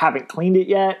through. Haven't cleaned it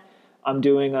yet. I'm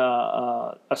doing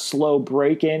a slow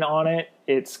break-in on it.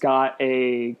 It's got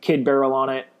a kid barrel on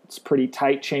it. It's pretty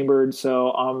tight chambered,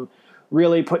 so I'm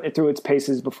really putting it through its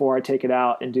paces before I take it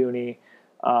out and do any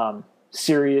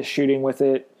serious shooting with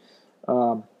it.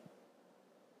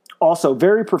 Also,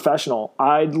 very professional.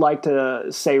 I'd like to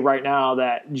say right now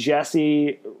that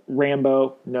Jesse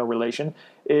Rambo, no relation,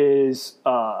 is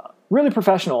really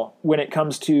professional when it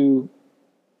comes to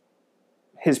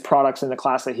his products in the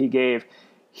class that he gave.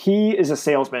 He is a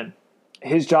salesman.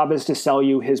 His job is to sell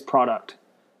you his product.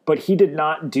 But he did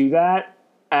not do that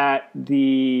at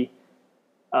the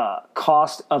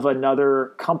cost of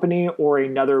another company or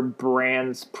another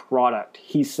brand's product.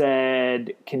 He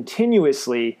said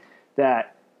continuously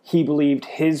that he believed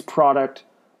his product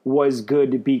was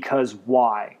good because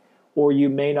why? Or you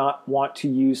may not want to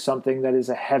use something that is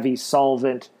a heavy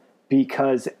solvent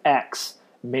because X.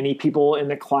 Many people in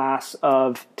the class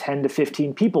of 10 to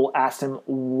 15 people asked him,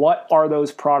 what are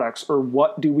those products or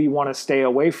what do we want to stay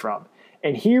away from?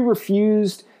 And he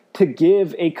refused to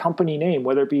give a company name,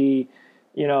 whether it be,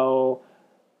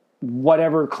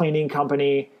 whatever cleaning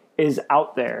company is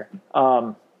out there.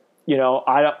 I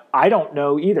don't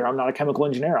know either. I'm not a chemical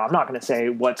engineer. I'm not going to say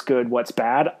what's good, what's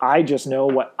bad. I just know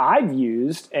what I've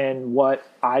used and what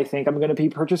I think I'm going to be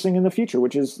purchasing in the future,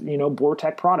 which is,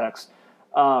 Bortec products.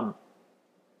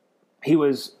 He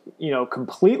was,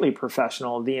 completely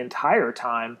professional the entire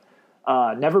time.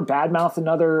 Never badmouthed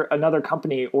another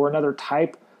company or another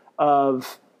type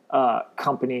of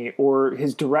company or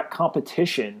his direct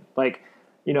competition. Like,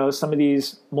 some of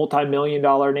these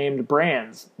multi-million-dollar named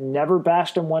brands, never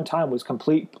bashed him one time, was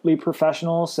completely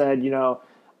professional, said,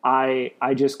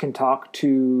 I just can talk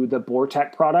to the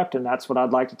Bortec product, and that's what I'd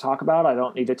like to talk about. I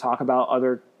don't need to talk about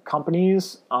other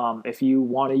companies. If you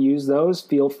want to use those,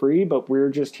 feel free, but we're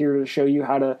just here to show you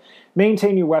how to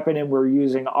maintain your weapon, and we're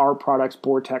using our products,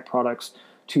 Bortec products,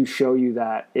 to show you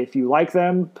that. If you like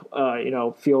them,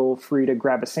 feel free to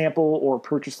grab a sample or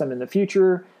purchase them in the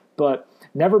future, but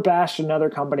never bashed another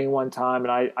company one time,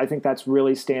 and I think that's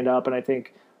really stand up, and I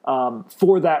think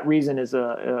for that reason,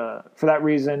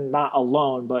 not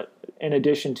alone, but in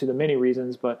addition to the many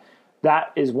reasons, but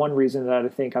that is one reason that I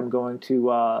think I'm going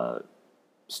to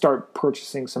start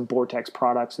purchasing some Bortec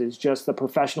products, is just the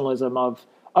professionalism of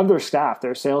their staff,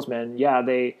 their salesmen. Yeah,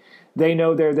 they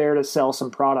know they're there to sell some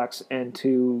products and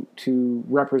to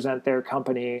represent their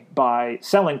company by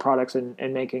selling products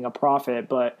and making a profit,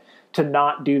 but to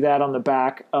not do that on the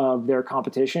back of their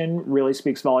competition really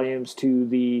speaks volumes to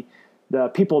the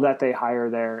people that they hire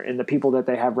there and the people that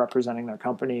they have representing their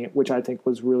company, which I think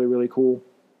was really, really cool.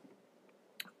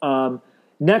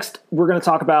 Next, we're going to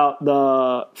talk about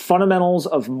the fundamentals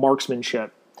of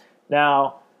marksmanship.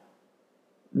 Now,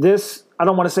 this, I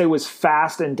don't want to say was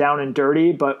fast and down and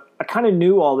dirty, but I kind of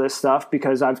knew all this stuff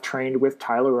because I've trained with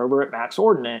Tyler over at Max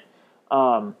Ordnance.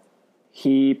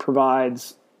 He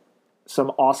provides some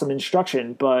awesome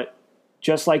instruction, but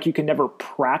just like you can never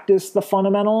practice the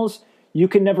fundamentals, you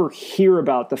can never hear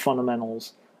about the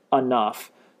fundamentals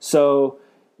enough. So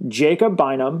Jacob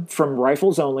Bynum from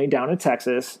Rifles Only down in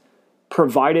Texas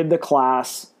provided the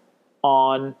class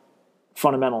on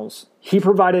fundamentals. He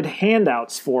provided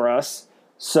handouts for us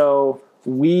so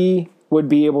we would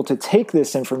be able to take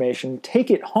this information, take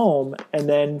it home, and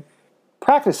then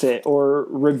practice it or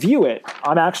review it.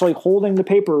 I'm actually holding the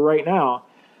paper right now,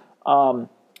 and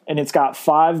it's got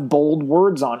 5 bold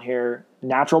words on here: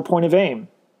 natural point of aim,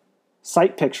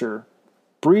 sight picture,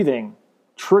 breathing,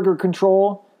 trigger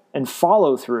control, and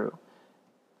follow through.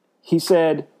 He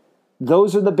said,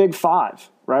 those are the big 5,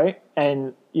 right?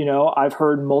 And, I've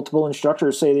heard multiple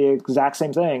instructors say the exact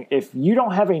same thing. If you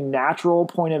don't have a natural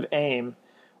point of aim,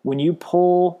 when you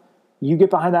get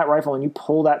behind that rifle and you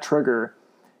pull that trigger,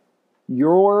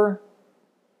 your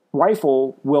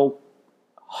rifle will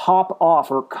hop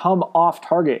off or come off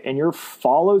target, and your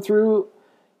follow through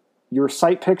your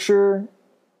sight picture,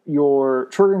 your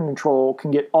trigger control can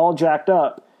get all jacked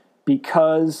up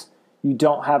because you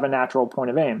don't have a natural point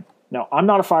of aim. Now, I'm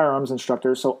not a firearms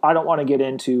instructor, so I don't want to get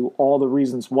into all the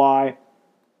reasons why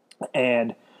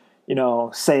and,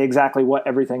 say exactly what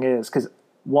everything is. Because,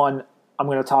 one, I'm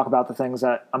going to talk about the things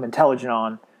that I'm intelligent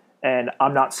on, and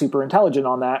I'm not super intelligent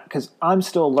on that because I'm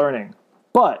still learning.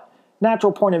 But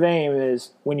natural point of aim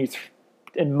is when you,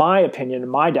 in my opinion,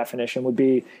 my definition would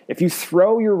be if you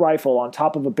throw your rifle on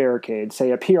top of a barricade,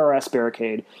 say a PRS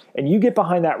barricade, and you get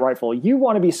behind that rifle, you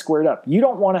want to be squared up. You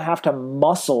don't want to have to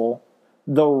muscle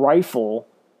the rifle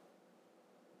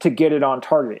to get it on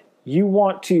target. You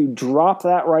want to drop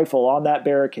that rifle on that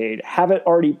barricade, have it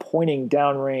already pointing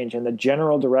downrange in the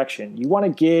general direction. You want to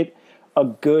get a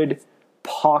good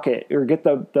pocket or get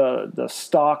the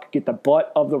stock, get the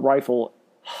butt of the rifle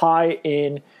high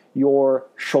in your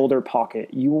shoulder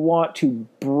pocket. You want to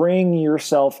bring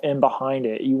yourself in behind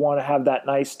it. You want to have that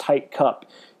nice tight cup.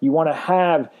 You want to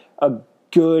have a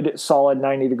good solid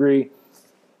 90-degree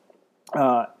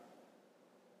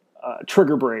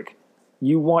trigger break.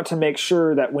 You want to make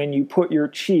sure that when you put your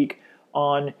cheek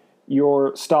on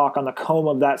your stock, on the comb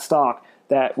of that stock,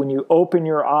 that when you open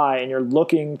your eye and you're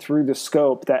looking through the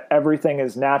scope, that everything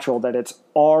is natural, that it's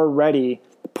already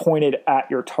pointed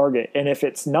at your target. And if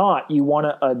it's not, you want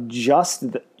to adjust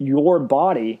your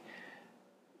body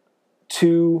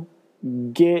to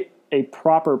get a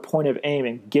proper point of aim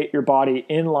and get your body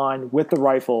in line with the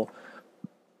rifle,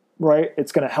 right?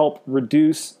 It's going to help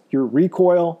reduce your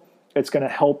recoil. It's going to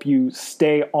help you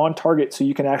stay on target so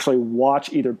you can actually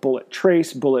watch either bullet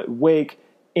trace, bullet wake,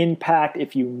 impact.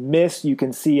 If you miss, you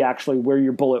can see actually where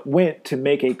your bullet went to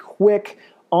make a quick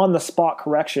on-the-spot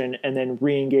correction and then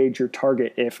re-engage your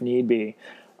target if need be.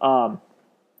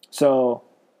 So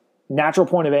natural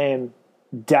point of aim,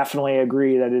 definitely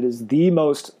agree that it is the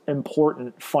most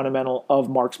important fundamental of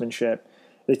marksmanship.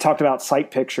 They talked about sight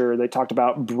picture. They talked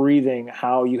about breathing,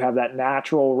 how you have that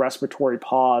natural respiratory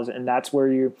pause, and that's where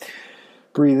you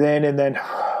breathe in and then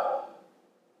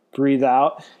breathe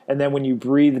out. And then when you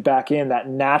breathe back in, that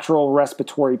natural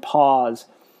respiratory pause,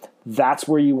 that's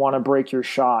where you want to break your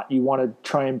shot. You want to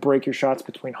try and break your shots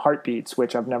between heartbeats,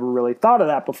 which I've never really thought of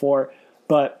that before,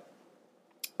 but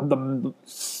the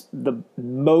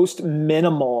most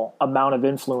minimal amount of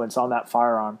influence on that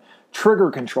firearm.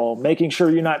 Trigger control, making sure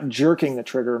you're not jerking the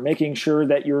trigger, making sure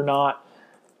that you're not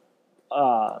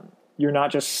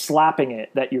just slapping it,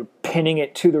 that you're pinning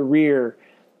it to the rear,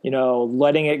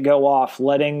 letting it go off,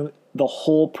 letting the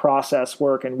whole process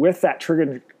work. And with that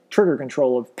trigger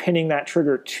control of pinning that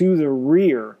trigger to the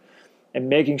rear and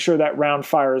making sure that round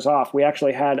fires off. We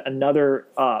actually had another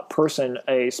person,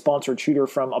 a sponsored shooter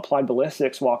from Applied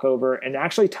Ballistics, walk over and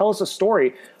actually tell us a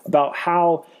story about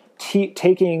how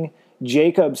taking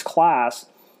Jacob's class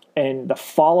and the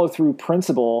follow-through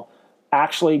principle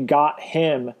actually got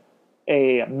him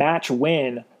a match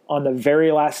win on the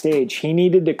very last stage. He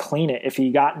needed to clean it. If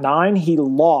he got 9, he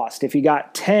lost. If he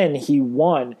got 10, he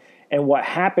won. And what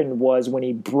happened was when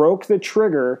he broke the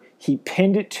trigger, he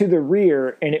pinned it to the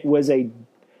rear, and it was a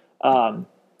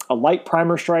light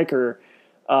primer striker,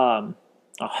 a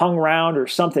hung round or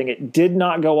something. It did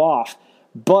not go off,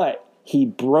 but he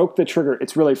broke the trigger.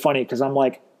 It's really funny because I'm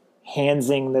like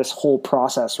handsing this whole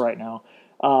process right now.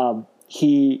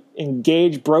 He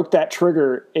engaged, broke that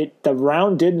trigger. The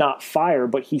round did not fire,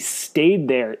 but he stayed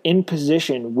there in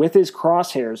position with his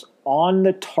crosshairs on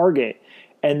the target.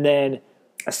 And then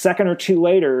a second or two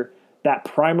later, that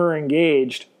primer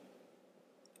engaged,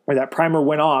 or that primer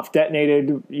went off,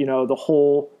 detonated, the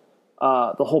whole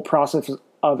process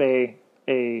of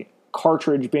a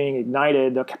cartridge being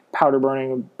ignited, the powder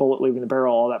burning, bullet leaving the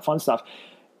barrel, all that fun stuff.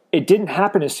 It didn't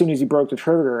happen as soon as he broke the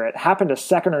trigger. It happened a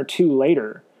second or two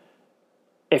later.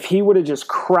 If he would have just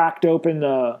cracked open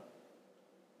the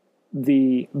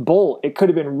bolt, it could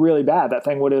have been really bad. That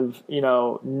thing would have,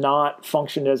 not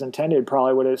functioned as intended.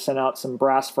 Probably would have sent out some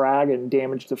brass frag and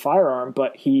damaged the firearm.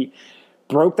 But he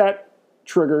broke that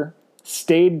trigger,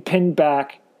 stayed pinned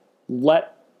back,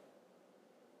 let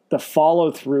the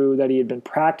follow-through that he had been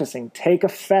practicing take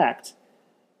effect,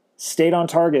 stayed on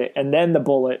target, and then the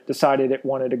bullet decided it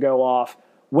wanted to go off,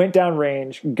 went down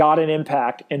range, got an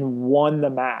impact, and won the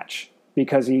match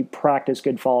because he practiced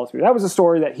good follow-through. That was a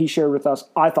story that he shared with us.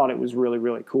 I thought it was really,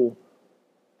 really cool.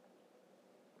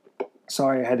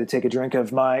 Sorry, I had to take a drink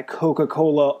of my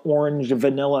Coca-Cola orange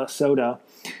vanilla soda,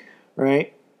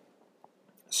 right?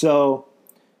 So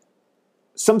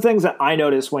some things that I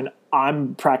notice when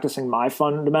I'm practicing my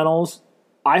fundamentals,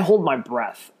 I hold my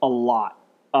breath a lot.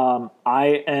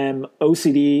 I am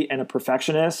OCD and a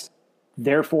perfectionist.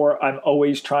 Therefore, I'm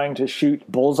always trying to shoot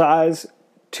bullseyes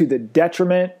to the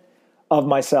detriment of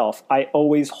myself. I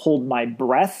always hold my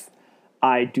breath.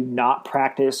 I do not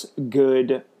practice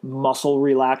good muscle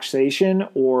relaxation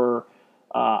or,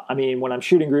 when I'm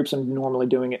shooting groups, I'm normally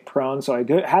doing it prone, so I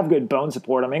have good bone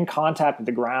support. I'm in contact with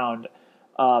the ground,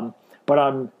 but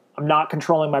I'm not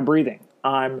controlling my breathing.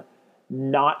 I'm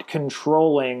not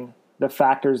controlling the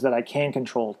factors that I can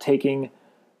control,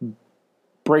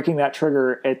 breaking that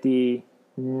trigger at the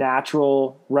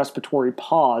natural respiratory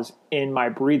pause in my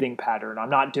breathing pattern. I'm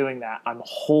not doing that. I'm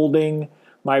holding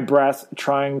my breath,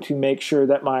 trying to make sure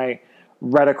that my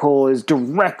reticle is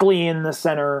directly in the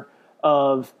center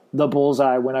of the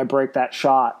bullseye when I break that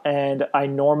shot. And I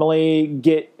normally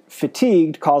get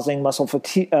fatigued, causing muscle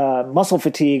fatigue,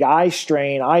 eye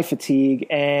strain, eye fatigue,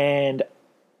 and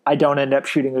I don't end up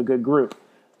shooting a good group.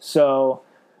 So,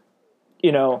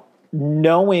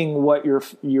 knowing what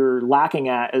you're lacking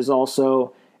at is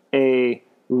also a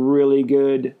really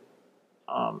good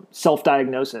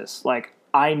self-diagnosis. Like,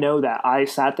 I know that. I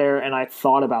sat there and I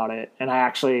thought about it, and I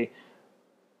actually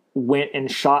went and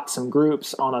shot some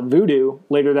groups on a Voodoo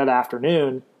later that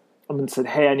afternoon and said,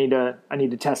 hey, I need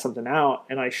to test something out.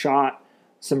 And I shot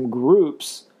some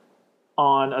groups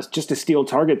on just a steel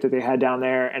target that they had down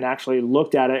there, and actually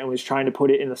looked at it and was trying to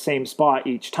put it in the same spot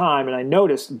each time. And I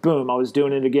noticed, boom, I was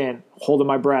doing it again, holding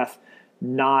my breath,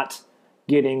 not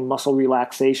getting muscle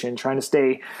relaxation, trying to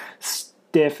stay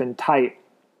stiff and tight.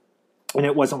 And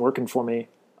it wasn't working for me.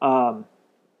 But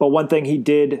one thing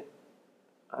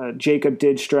Jacob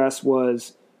did stress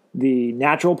was the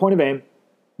natural point of aim,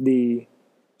 the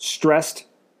stressed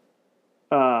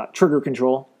trigger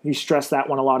control. He stressed that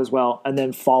one a lot as well, and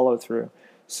then follow through.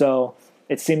 So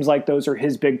it seems like those are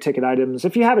his big ticket items.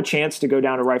 If you have a chance to go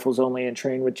down to Rifles Only and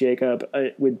train with Jacob,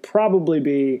 it would probably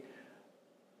be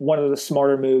one of the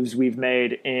smarter moves we've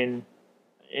made in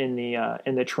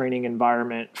the training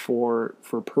environment for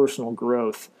personal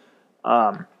growth.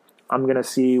 I'm going to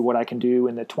see what I can do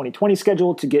in the 2020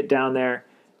 schedule to get down there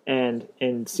and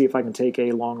see if I can take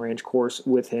a long range course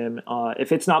with him.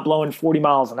 If it's not blowing 40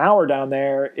 miles an hour down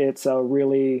there, it's a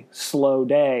really slow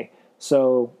day.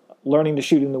 So learning to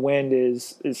shoot in the wind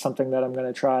is something that I'm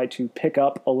going to try to pick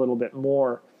up a little bit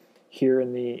more here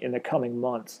in the coming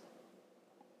months.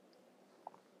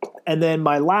 And then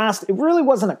my last, it really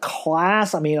wasn't a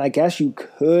class. I mean, I guess you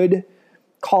could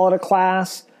call it a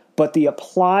class, but the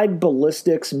Applied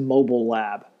Ballistics Mobile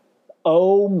Lab.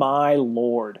 Oh my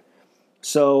Lord.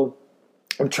 So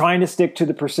I'm trying to stick to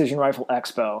the Precision Rifle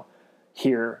Expo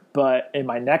here, but in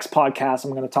my next podcast,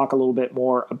 I'm going to talk a little bit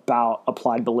more about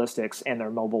Applied Ballistics and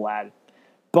their mobile lab.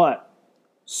 But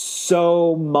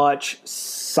so much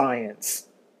science.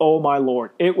 Oh my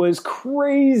Lord. It was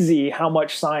crazy how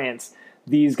much science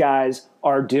these guys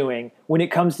are doing when it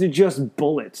comes to just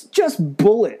bullets. Just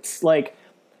bullets. Like,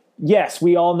 yes,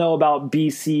 we all know about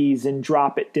BCs and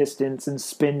drop at distance and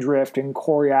spin drift and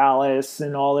Coriolis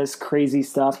and all this crazy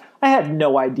stuff. I had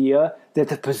no idea that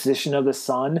the position of the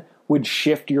sun would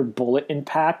shift your bullet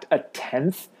impact a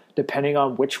tenth depending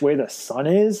on which way the sun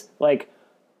is. Like,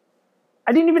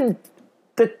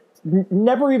 that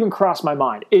never even crossed my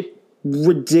mind.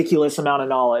 Ridiculous amount of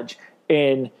knowledge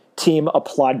in Team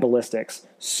Applied Ballistics.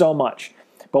 So much.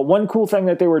 But one cool thing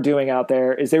that they were doing out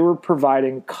there is they were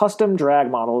providing custom drag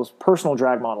models, personal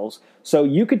drag models. So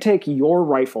you could take your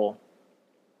rifle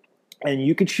and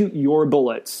you could shoot your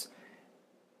bullets,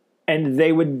 and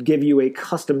they would give you a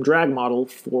custom drag model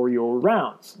for your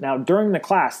rounds. Now, during the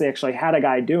class, they actually had a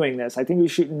guy doing this. I think he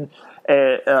was shooting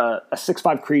a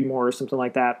 6.5 Creedmoor or something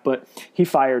like that, but he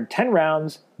fired 10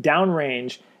 rounds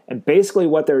downrange, and basically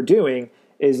what they're doing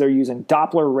is they're using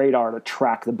Doppler radar to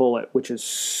track the bullet, which is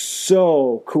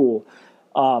so cool.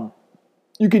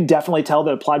 You can definitely tell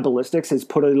that Applied Ballistics has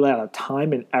put a lot of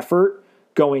time and effort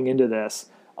going into this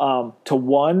to,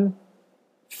 one,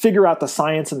 figure out the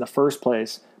science in the first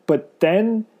place, but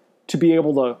then to be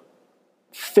able to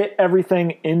fit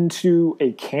everything into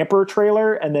a camper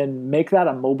trailer and then make that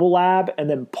a mobile lab and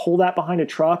then pull that behind a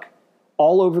truck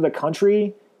all over the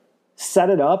country, set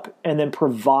it up, and then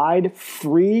provide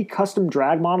free custom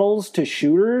drag models to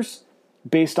shooters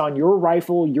based on your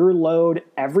rifle, your load,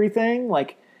 everything.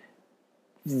 Like,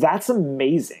 that's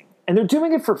amazing. And they're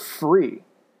doing it for free.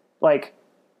 Like,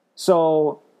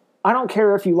 so I don't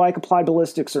care if you like Applied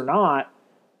Ballistics or not.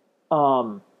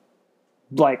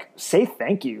 Say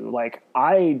thank you. Like,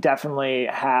 I definitely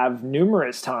have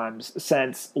numerous times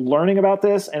since learning about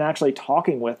this and actually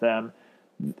talking with them.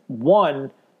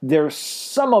 One, they're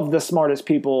some of the smartest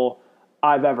people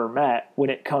I've ever met when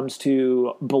it comes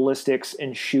to ballistics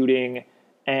and shooting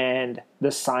and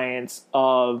the science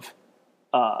of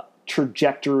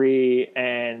trajectory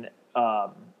and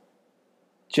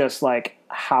just like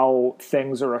how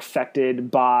things are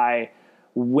affected by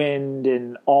wind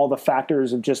and all the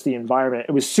factors of just the environment.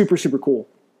 It was super, super cool.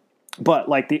 But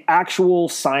like the actual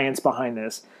science behind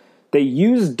this, they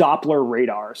use Doppler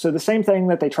radar. So the same thing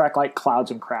that they track like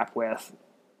clouds and crap with.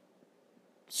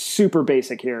 Super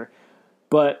basic here.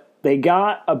 But they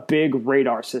got a big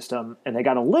radar system and they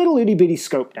got a little itty bitty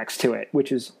scope next to it,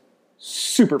 which is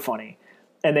super funny.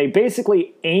 And they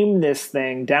basically aim this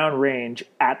thing downrange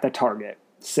at the target,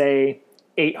 say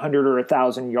 800 or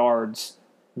 1,000 yards,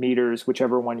 meters,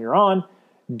 whichever one you're on,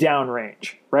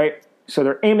 downrange, right? So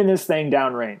they're aiming this thing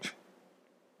downrange.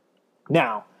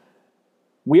 Now,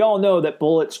 we all know that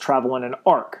bullets travel in an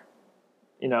arc.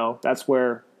 You know, that's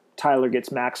where Tyler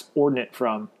gets max ordnate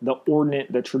from. The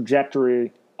ordnate, the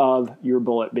trajectory of your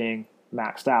bullet being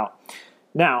maxed out.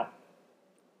 Now,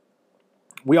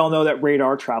 we all know that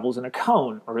radar travels in a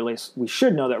cone, or at least we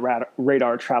should know that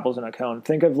radar travels in a cone.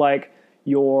 Think of like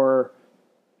your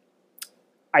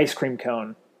ice cream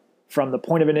cone. From the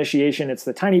point of initiation, it's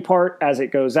the tiny part. As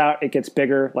it goes out, it gets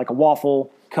bigger, like a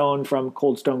waffle cone from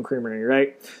Cold Stone Creamery,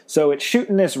 right? So it's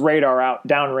shooting this radar out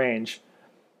downrange.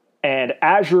 And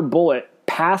as your bullet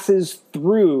passes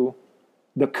through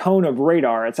the cone of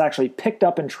radar, it's actually picked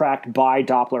up and tracked by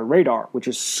Doppler radar, which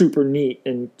is super neat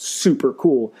and super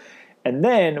cool. And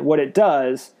then what it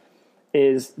does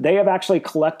is they have actually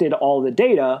collected all the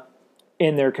data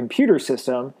in their computer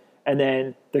system, and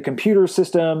then the computer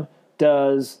system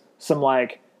does some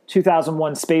like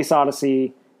 2001 Space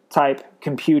Odyssey type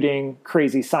computing,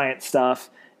 crazy science stuff,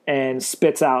 and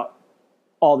spits out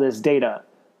all this data.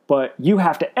 But you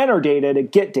have to enter data to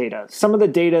get data. Some of the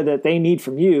data that they need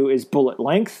from you is bullet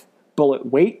length, bullet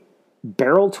weight,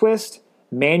 barrel twist,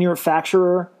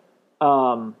 manufacturer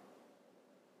of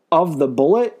the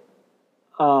bullet,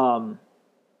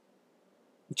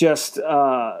 just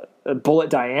a bullet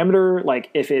diameter, like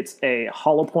if it's a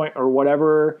hollow point or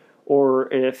whatever,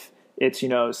 or if it's, you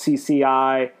know,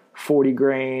 CCI, 40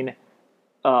 grain,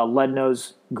 lead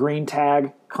nose green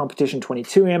tag, competition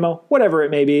 22 ammo, whatever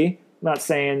it may be. I'm not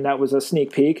saying that was a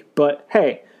sneak peek, but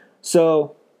hey,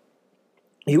 so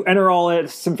you enter all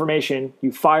this information,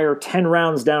 you fire 10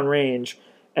 rounds downrange,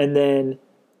 and then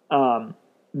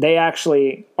they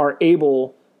actually are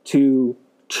able to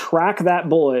track that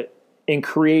bullet and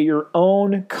create your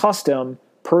own custom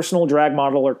personal drag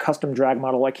model or custom drag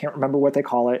model, I can't remember what they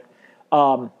call it,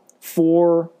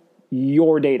 for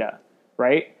your data,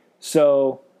 right?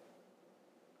 So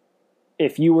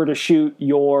if you were to shoot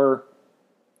your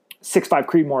 6.5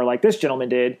 Creedmoor like this gentleman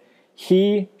did,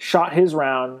 he shot his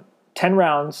round, 10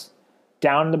 rounds,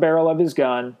 down the barrel of his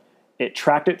gun. It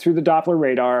tracked it through the Doppler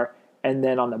radar, and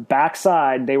then on the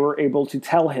backside, they were able to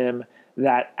tell him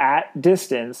that at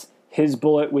distance, his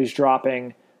bullet was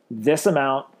dropping this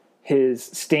amount. His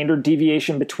standard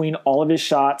deviation between all of his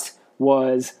shots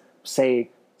was, say,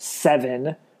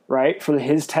 7, right, for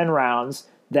his 10 rounds,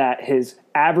 that his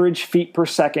average feet per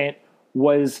second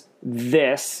was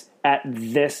this at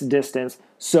this distance.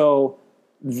 So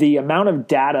the amount of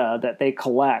data that they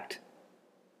collect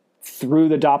through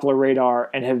the Doppler radar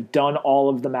and have done all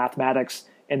of the mathematics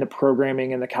and the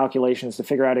programming and the calculations to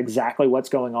figure out exactly what's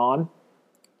going on,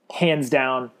 hands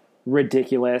down,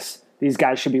 ridiculous. These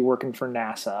guys should be working for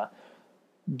NASA.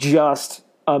 Just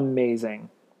amazing.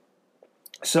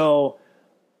 So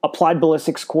applied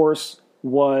ballistics course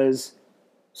was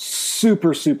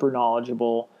super, super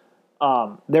knowledgeable.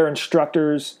 Their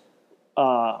instructors,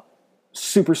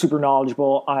 super, super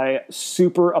knowledgeable. I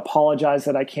super apologize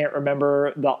that I can't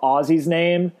remember the Aussie's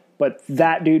name, but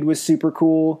that dude was super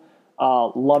cool.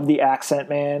 Love the accent,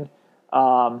 man.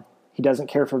 He doesn't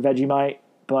care for Vegemite,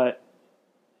 but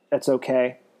that's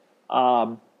okay.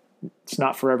 It's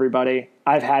not for everybody.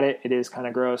 I've had it. It is kind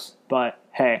of gross, but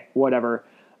hey, whatever.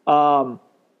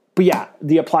 But yeah,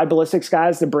 the applied ballistics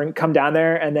guys that come down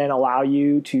there and then allow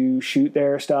you to shoot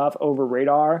their stuff over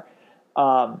radar,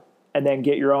 and then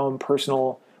get your own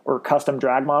personal or custom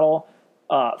drag model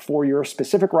for your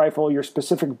specific rifle, your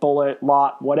specific bullet,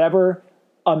 lot, whatever.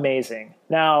 Amazing.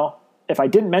 Now, if I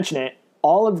didn't mention it,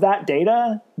 all of that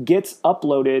data gets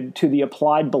uploaded to the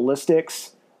Applied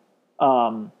Ballistics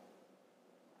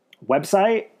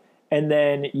website, and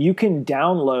then you can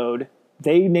download,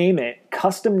 they name it,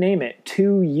 custom name it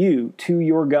to you, to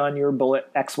your gun, your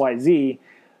bullet, XYZ.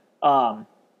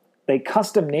 They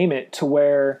custom name it to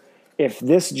where if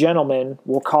this gentleman,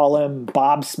 we'll call him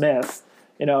Bob Smith,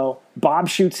 you know, Bob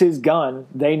shoots his gun,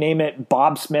 they name it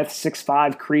Bob Smith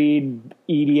 6.5 Creed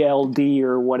EDLD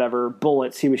or whatever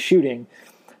bullets he was shooting.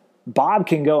 Bob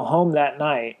can go home that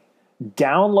night,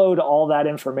 download all that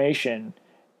information,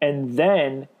 and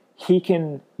then he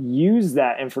can use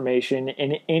that information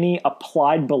in any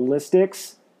applied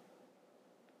ballistics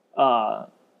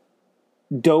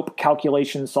dope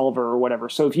calculation solver or whatever.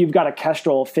 So if you've got a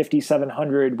Kestrel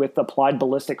 5700 with applied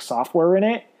ballistic software in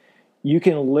it, you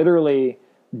can literally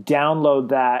download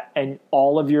that and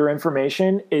all of your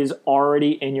information is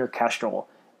already in your Kestrel.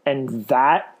 And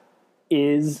that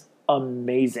is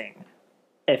amazing.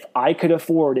 If I could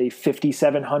afford a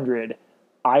 5700,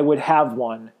 I would have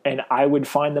one, and I would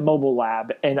find the mobile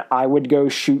lab, and I would go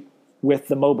shoot with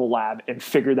the mobile lab and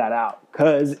figure that out,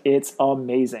 because it's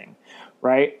amazing,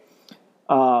 right?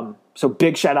 So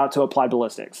big shout out to Applied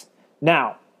Ballistics.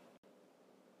 Now,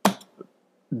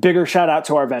 bigger shout out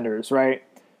to our vendors, right?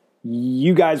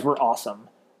 You guys were awesome.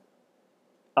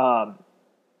 The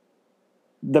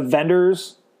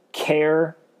vendors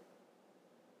care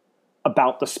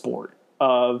about the sport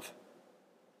of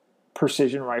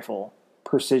precision rifle,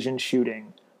 precision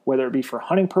shooting, whether it be for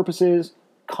hunting purposes,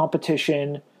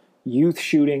 competition, youth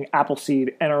shooting,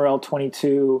 Appleseed, NRL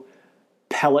 22,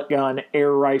 pellet gun,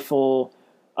 air rifle,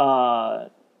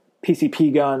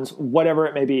 PCP guns, whatever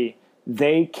it may be.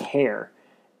 They care.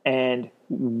 And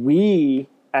we,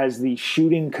 as the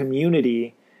shooting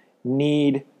community,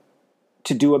 need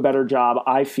to do a better job,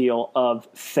 I feel, of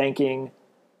thanking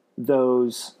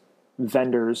those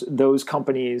vendors, those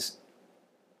companies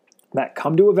that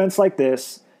come to events like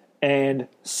this and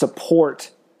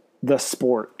support the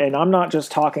sport. And I'm not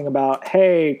just talking about,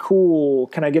 hey, cool,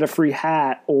 can I get a free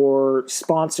hat or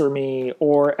sponsor me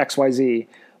or XYZ,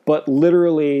 but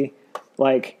literally,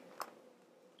 like,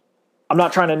 I'm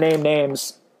not trying to name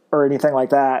names or anything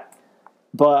like that,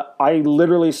 but I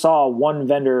literally saw one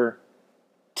vendor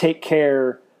take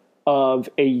care of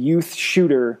a youth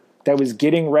shooter that was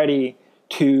getting ready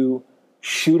to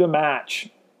shoot a match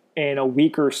in a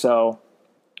week or so.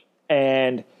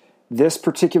 And this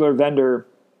particular vendor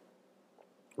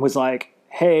was like,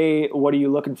 hey, what are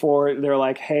you looking for? They're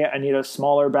like, hey, I need a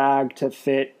smaller bag to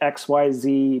fit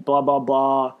XYZ, blah, blah,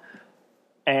 blah.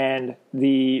 And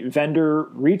the vendor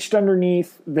reached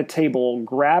underneath the table,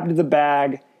 grabbed the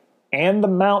bag and the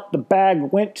mount the bag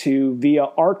went to via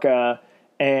ARCA,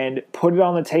 and put it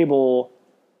on the table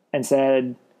and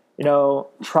said, you know,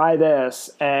 try this.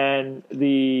 And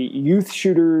the youth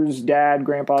shooter's dad,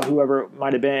 grandpa, whoever it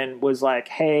might have been, was like,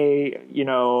 hey, you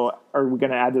know, are we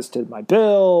going to add this to my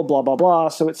bill? Blah, blah, blah.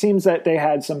 So it seems that they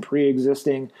had some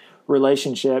pre-existing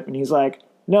relationship. And he's like,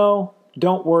 no,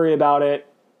 don't worry about it.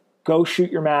 Go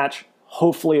shoot your match.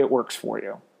 Hopefully it works for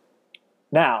you.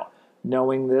 Now,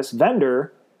 knowing this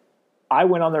vendor, I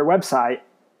went on their website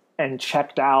and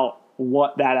checked out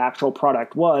what that actual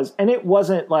product was. And it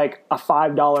wasn't like a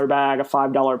 $5 bag, a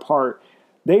 $5 part.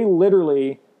 They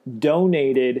literally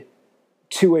donated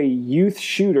to a youth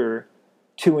shooter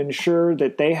to ensure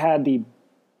that they had the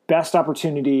best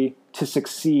opportunity to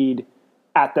succeed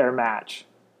at their match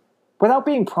without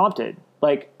being prompted.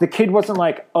 Like, the kid wasn't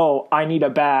like, oh, I need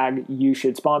a bag, you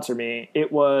should sponsor me.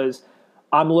 It was,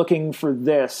 I'm looking for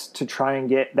this to try and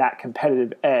get that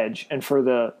competitive edge. And for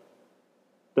the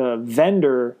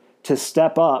vendor to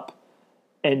step up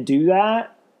and do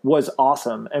that was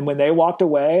awesome. And when they walked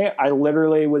away, I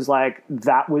literally was like,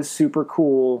 that was super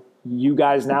cool. You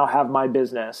guys now have my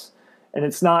business. And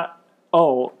it's not,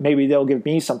 oh, maybe they'll give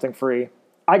me something free.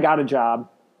 I got a job.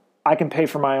 I can pay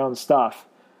for my own stuff,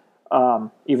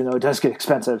 even though it does get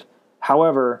expensive.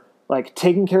 However, like,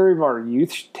 taking care of our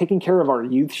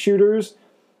youth shooters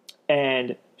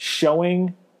and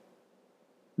showing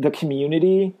the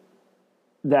community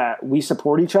that we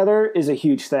support each other is a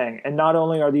huge thing. And not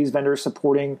only are these vendors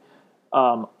supporting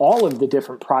all of the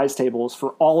different prize tables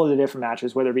for all of the different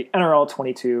matches, whether it be NRL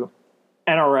 22,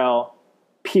 NRL,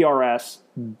 PRS,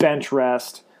 bench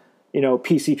rest, you know,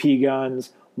 PCP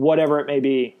guns, whatever it may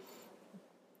be.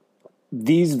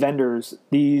 These vendors,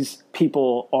 these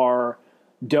people are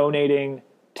donating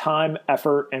time,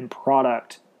 effort, and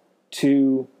product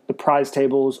to the prize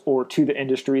tables or to the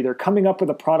industry. They're coming up with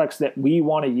the products that we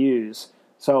want to use.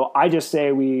 So I just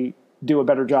say we do a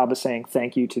better job of saying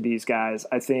thank you to these guys.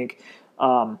 I think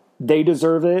they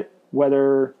deserve it,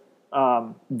 whether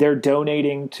they're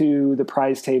donating to the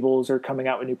prize tables or coming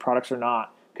out with new products or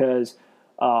not. Because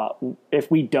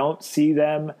if we don't see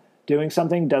them doing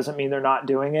something, doesn't mean they're not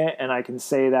doing it. And I can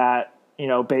say that, you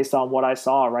know, based on what I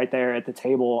saw right there at the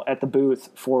table, at the booth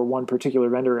for one particular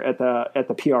vendor at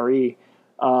the PRE,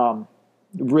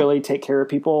 really take care of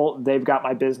people. They've got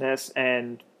my business,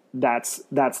 and that's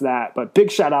that. But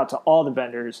big shout out to all the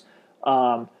vendors.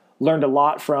 Learned a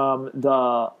lot from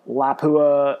the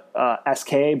Lapua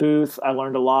SK booth. I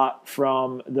learned a lot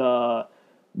from the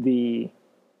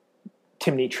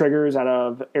Timney Triggers out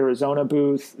of Arizona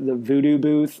booth, the Voodoo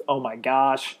booth. Oh my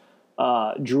gosh,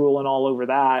 drooling all over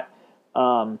that.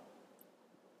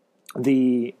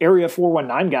 The Area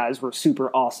 419 guys were super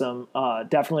awesome.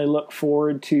 Definitely look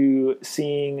forward to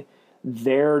seeing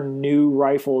their new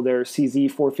rifle, their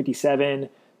CZ 457.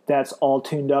 That's all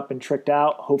tuned up and tricked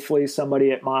out. Hopefully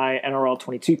somebody at my NRL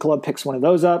 22 club picks one of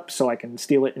those up so I can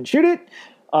steal it and shoot it.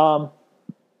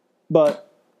 But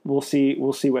we'll see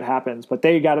what happens. But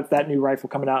they got that new rifle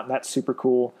coming out, and that's super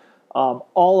cool.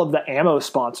 All of the ammo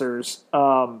sponsors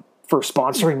for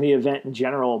sponsoring the event in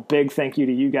general, big thank you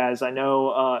to you guys. I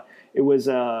know it was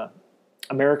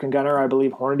American Gunner, I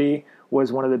believe Hornady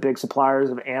was one of the big suppliers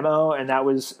of ammo, and that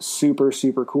was super,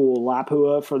 super cool.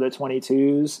 Lapua for the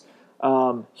 22s.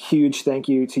 Huge thank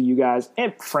you to you guys.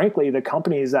 And frankly, the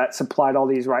companies that supplied all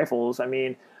these rifles. I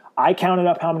mean, I counted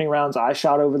up how many rounds I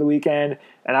shot over the weekend,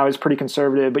 and I was pretty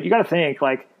conservative. But you got to think,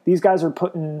 like, these guys are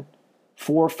putting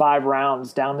 4 or 5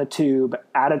 rounds down the tube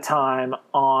at a time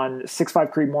on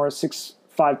 6.5 Creedmoor,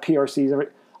 6.5 PRCs.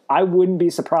 I wouldn't be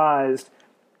surprised.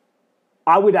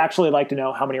 I would actually like to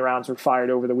know how many rounds were fired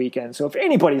over the weekend. So if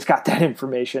anybody's got that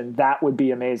information, that would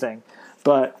be amazing.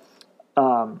 But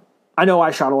I know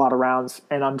I shot a lot of rounds,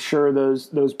 and I'm sure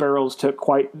those barrels took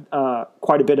quite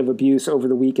a bit of abuse over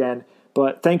the weekend.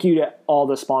 But thank you to all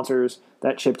the sponsors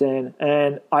that chipped in.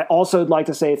 And I also would like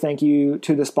to say thank you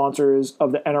to the sponsors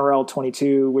of the NRL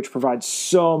 22, which provides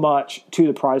so much to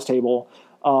the prize table.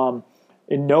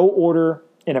 In no order,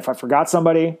 and if I forgot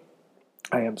somebody,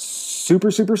 I am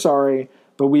super, super sorry.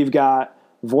 But we've got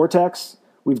Vortex,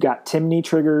 we've got Timney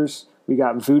Triggers, we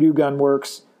got Voodoo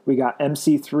Gunworks, we got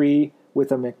MC3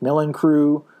 with a Macmillan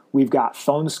crew, we've got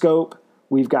Phone Scope,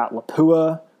 we've got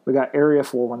Lapua, we've got Area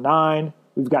 419,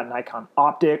 we've got Nikon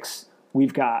Optics,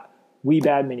 we've got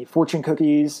Weebad Mini Fortune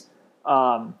Cookies.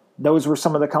 Those were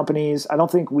some of the companies. I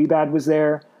don't think Weebad was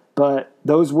there, but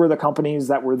those were the companies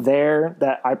that were there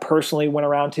that I personally went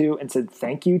around to and said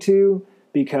thank you to,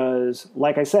 because,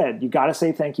 like I said, you got to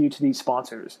say thank you to these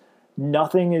sponsors.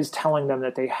 Nothing is telling them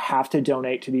that they have to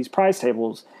donate to these prize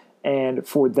tables, and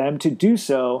for them to do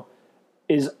so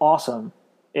is awesome.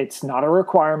 It's not a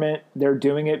requirement. They're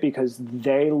doing it because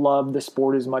they love the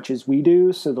sport as much as we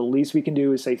do. So the least we can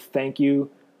do is say thank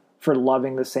you for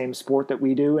loving the same sport that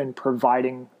we do and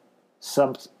providing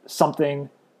something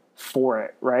for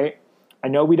it, right? I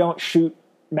know we don't shoot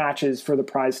matches for the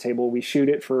prize table. We shoot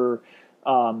it for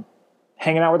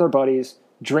hanging out with our buddies,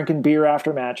 drinking beer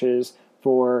after matches,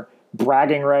 for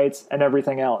bragging rights and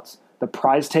everything else. The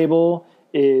prize table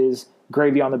is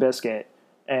gravy on the biscuit.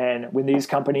 And when these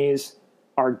companies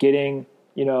are getting,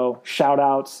 shout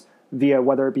outs via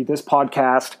whether it be this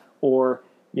podcast or,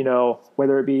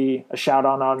 whether it be a shout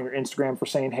out on your Instagram for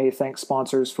saying, hey, thanks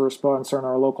sponsors for sponsoring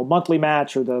our local monthly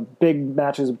match or the big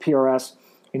matches of PRS,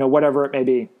 whatever it may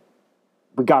be,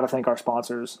 we got to thank our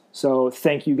sponsors. So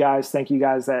thank you guys. Thank you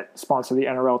guys that sponsor the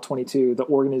NRL 22, the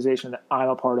organization that I'm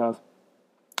a part of.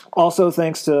 Also,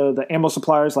 thanks to the ammo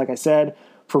suppliers, like I said,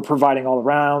 for providing all the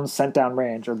rounds, sent down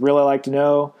range. I'd really like to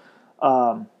know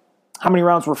how many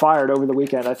rounds were fired over the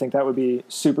weekend. I think that would be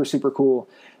super, super cool.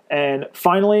 And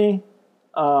finally,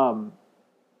 the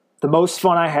most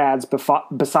fun I had,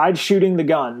 besides shooting the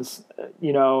guns,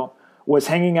 was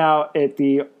hanging out at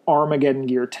the Armageddon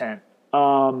Gear tent.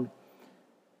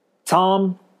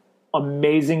 Tom,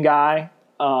 amazing guy,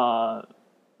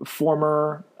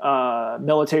 former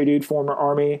military dude, former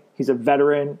Army. He's a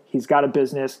veteran. He's got a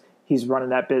business. He's running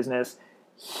that business.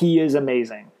 He is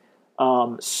amazing.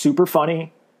 Super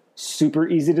funny, super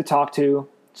easy to talk to,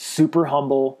 super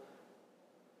humble,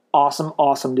 awesome,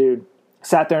 awesome dude.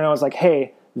 Sat there and I was like,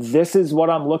 hey, this is what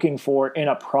I'm looking for in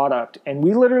a product. And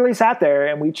we literally sat there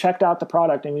and we checked out the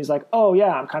product, and he's like, oh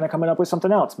yeah, I'm kind of coming up with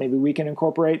something else. Maybe we can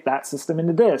incorporate that system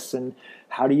into this. And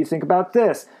how do you think about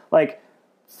this? Like,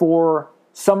 for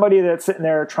somebody that's sitting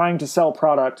there trying to sell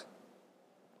product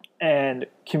and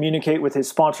communicate with his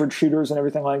sponsored shooters and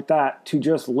everything like that, to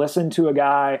just listen to a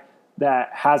guy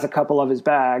that has a couple of his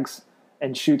bags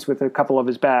and shoots with a couple of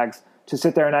his bags, to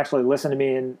sit there and actually listen to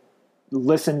me and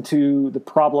listen to the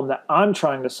problem that I'm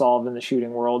trying to solve in the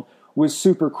shooting world was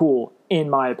super cool, in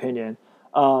my opinion.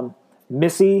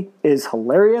 Missy is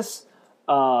hilarious.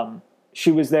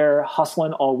 She was there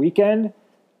hustling all weekend.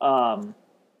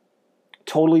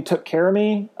 Totally took care of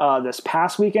me this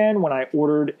past weekend when I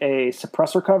ordered a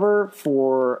suppressor cover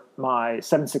for my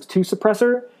 7.62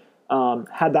 suppressor.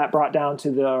 Had that brought down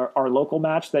to our local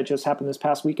match that just happened this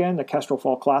past weekend, the Kestrel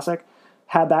Fall Classic.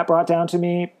 Had that brought down to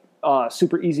me.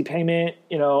 Super easy payment.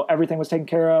 Everything was taken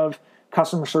care of.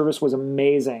 Customer service was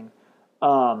amazing.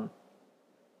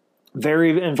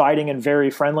 very inviting and very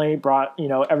friendly. Brought,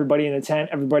 everybody in the tent.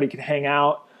 Everybody could hang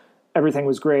out. Everything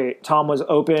was great. Tom was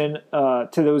open to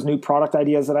those new product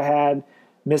ideas that I had.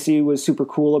 Missy was super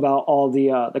cool about all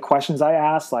the questions I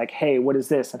asked, like, hey, what is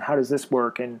this and how does this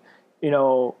work? And,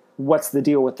 what's the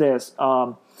deal with this?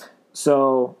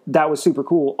 So that was super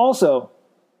cool. Also,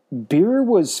 beer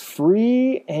was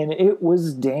free and it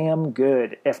was damn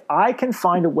good. If I can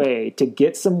find a way to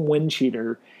get some wind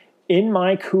cheater in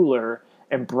my cooler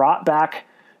and brought back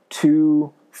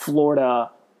to Florida,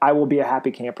 I will be a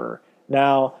happy camper.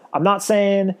 Now, I'm not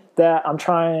saying that I'm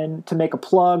trying to make a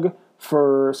plug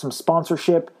for some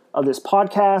sponsorship of this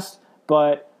podcast,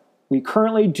 but we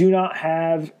currently do not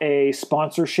have a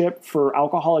sponsorship for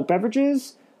alcoholic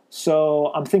beverages.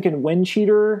 So I'm thinking Wind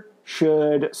Cheater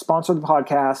should sponsor the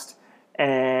podcast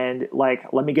and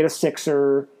let me get a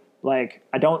sixer.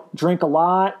 I don't drink a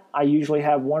lot. I usually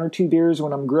have 1 or 2 beers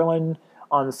when I'm grilling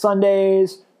on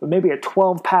Sundays, but maybe a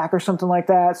 12 pack or something like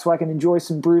that so I can enjoy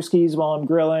some brewskis while I'm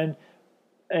grilling.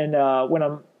 And when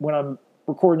I'm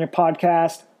recording a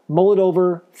podcast, mull it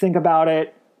over, think about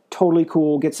it. Totally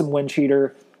cool. Get some Wind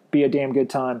Cheater. Be a damn good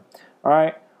time. All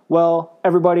right. Well,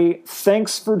 everybody,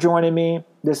 thanks for joining me.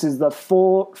 This is the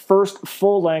first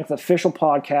full-length official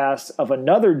podcast of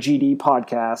another GD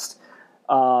podcast.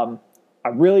 I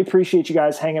really appreciate you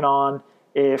guys hanging on.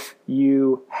 If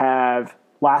you have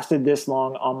lasted this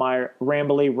long on my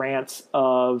rambly rants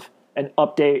of an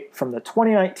update from the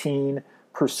 2019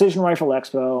 Precision Rifle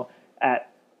Expo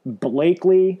at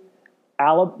Blakely,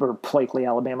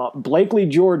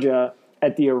 Georgia,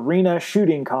 at the Arena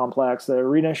Shooting Complex, the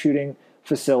Arena Shooting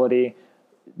Facility.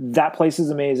 That place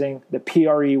is amazing. The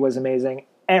PRE was amazing.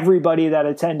 Everybody that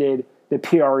attended the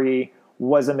PRE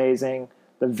was amazing.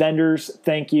 The vendors,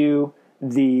 thank you.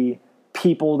 The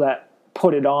people that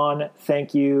put it on,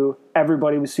 thank you.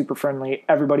 Everybody was super friendly.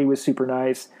 Everybody was super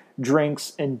nice.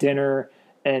 Drinks and dinner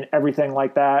and everything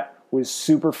like that was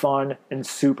super fun and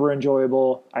super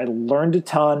enjoyable. I learned a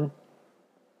ton.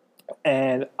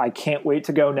 And I can't wait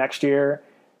to go next year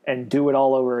and do it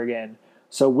all over again.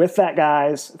 So with that,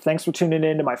 guys, thanks for tuning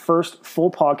in to my first full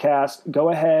podcast. Go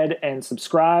ahead and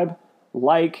subscribe,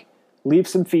 leave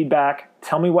some feedback.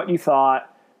 Tell me what you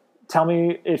thought. Tell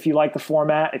me if you like the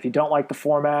format. If you don't like the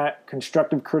format,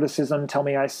 constructive criticism, tell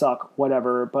me I suck,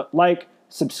 whatever. But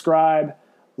subscribe,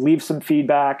 leave some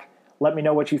feedback. Let me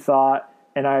know what you thought,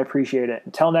 and I appreciate it.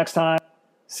 Until next time,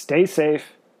 stay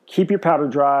safe, keep your powder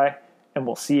dry, and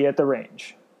we'll see you at the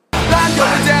range. I'm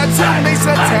going down to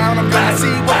Mesa Town. I'm gonna see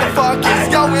what the fuck is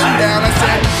going down. I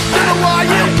said, why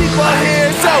you people here?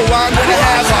 So I'm gonna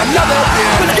have another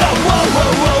beer. Let's go,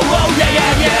 whoa, whoa.